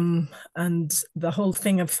 And the whole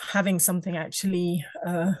thing of having something actually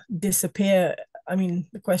disappear, I mean,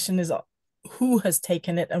 the question is, who has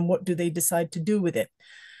taken it and what do they decide to do with it?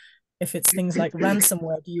 If it's things like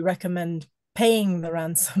ransomware, do you recommend paying the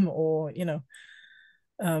ransom, or,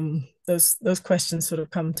 those questions sort of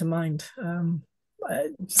come to mind.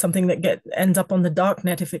 Something that ends up on the dark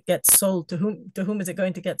net, if it gets sold, to whom is it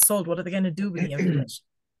going to get sold? What are they going to do with the information?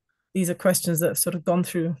 These are questions that have sort of gone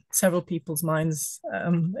through several people's minds,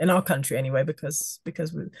 in our country anyway, because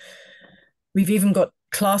we've even got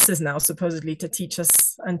classes now supposedly to teach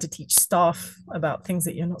us and to teach staff about things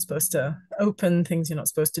that you're not supposed to open, things you're not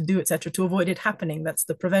supposed to do, etc., to avoid it happening. That's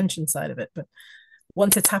the prevention side of it. But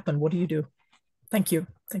once it's happened, what do you do? Thank you.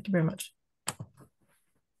 Thank you very much.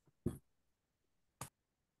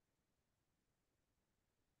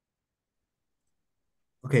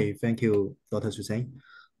 Okay, thank you, Dr. Suzanne.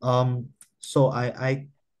 So I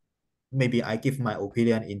maybe I give my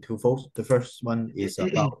opinion in two folds. The first one is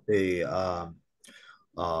about the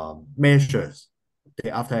measures,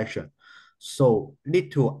 the after action. So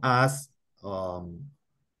need to ask,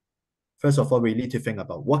 first of all, we need to think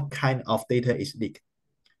about what kind of data is leaked.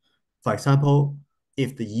 For example,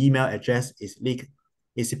 if the email address is leaked,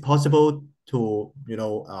 is it possible to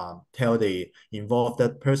tell the involved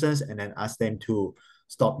persons and then ask them to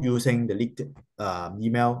stop using the leaked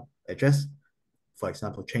email address? For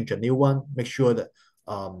example, change a new one, make sure that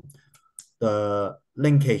the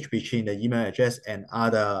linkage between the email address and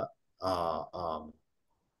other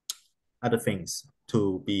things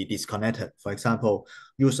to be disconnected. For example,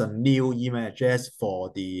 use a new email address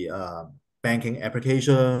for the banking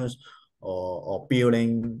applications or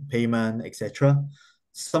billing, payment, etc.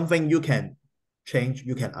 Something you can change,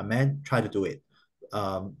 you can amend, try to do it.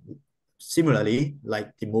 Similarly,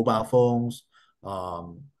 like the mobile phones,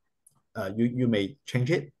 you may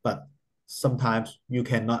change it, but sometimes you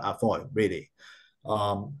cannot avoid really.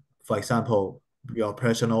 For example, your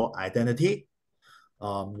personal identity,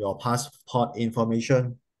 your passport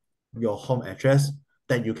information, your home address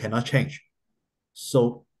that you cannot change.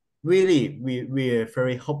 So really, we are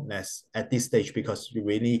very hopeless at this stage because you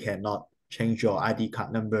really cannot change your ID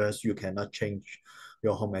card numbers, you cannot change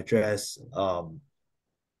your home address.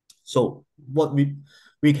 So what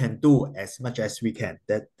we can do as much as we can.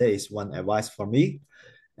 That is one advice for me.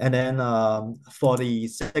 And then for the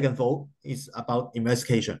second fold is about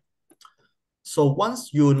investigation. So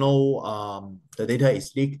once you know the data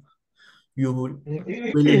is leaked, you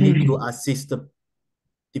really need to assist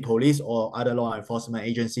the police or other law enforcement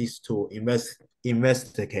agencies to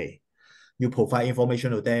investigate. You provide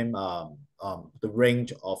information to them, the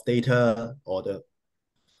range of data or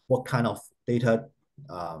what kind of data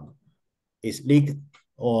is leaked,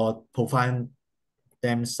 or provide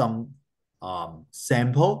them some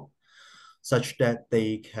sample such that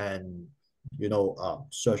they can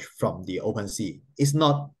search from the open sea. It's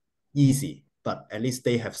not easy, but at least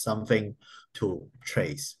they have something to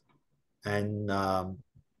trace. And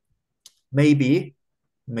maybe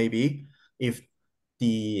if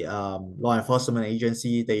the law enforcement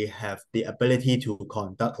agency, they have the ability to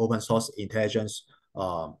conduct open source intelligence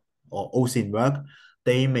or OSINT work,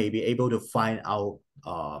 they may be able to find out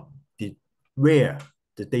where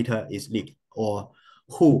the data is leaked or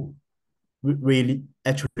who really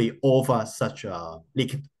actually offer such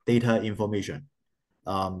leaked data information.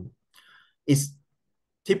 It's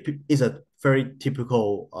a very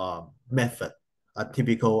typical method, a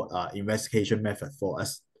typical investigation method for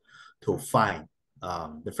us to find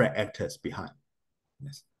the threat actors behind.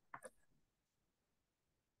 Yes.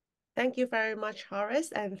 Thank you very much,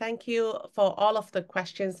 Horest, and thank you for all of the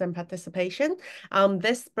questions and participation.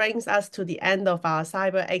 This brings us to the end of our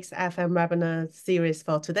CyberXFM webinar series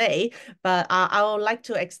for today, but I would like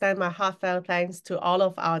to extend my heartfelt thanks to all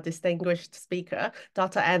of our distinguished speakers,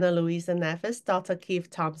 Dr. Luísa Neves, Dr. Keith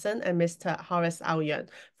Thompson, and Mr. Horest Au Yeung,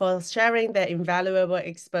 for sharing their invaluable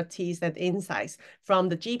expertise and insights from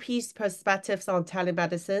the GP's perspectives on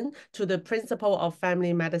telemedicine to the principle of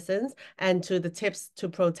family medicines and to the tips to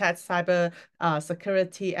protect cyber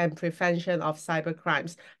security and prevention of cyber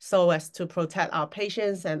crimes so as to protect our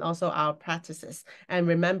patients and also our practices. And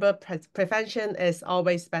remember, prevention is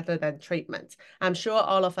always better than treatment. I'm sure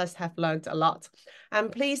all of us have learned a lot. I'm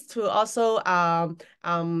pleased to also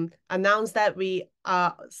announce that we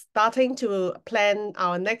are starting to plan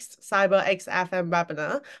our next CyberXFM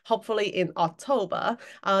webinar, hopefully in October.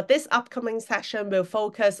 This upcoming session will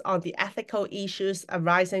focus on the ethical issues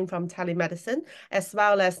arising from telemedicine, as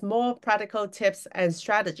well as more practical tips and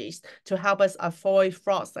strategies to help us avoid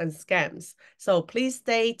frauds and scams. So please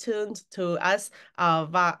stay tuned to us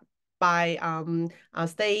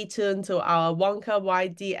stay tuned to our WONCA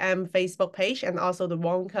YDM Facebook page and also the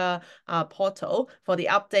WONCA portal for the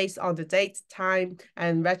updates on the date, time,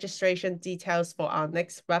 and registration details for our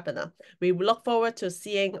next webinar. We look forward to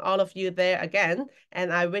seeing all of you there again,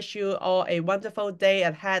 and I wish you all a wonderful day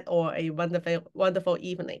ahead or a wonderful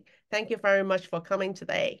evening. Thank you very much for coming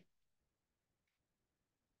today.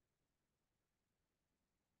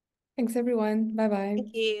 Thanks, everyone. Bye-bye.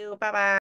 Thank you. Bye-bye.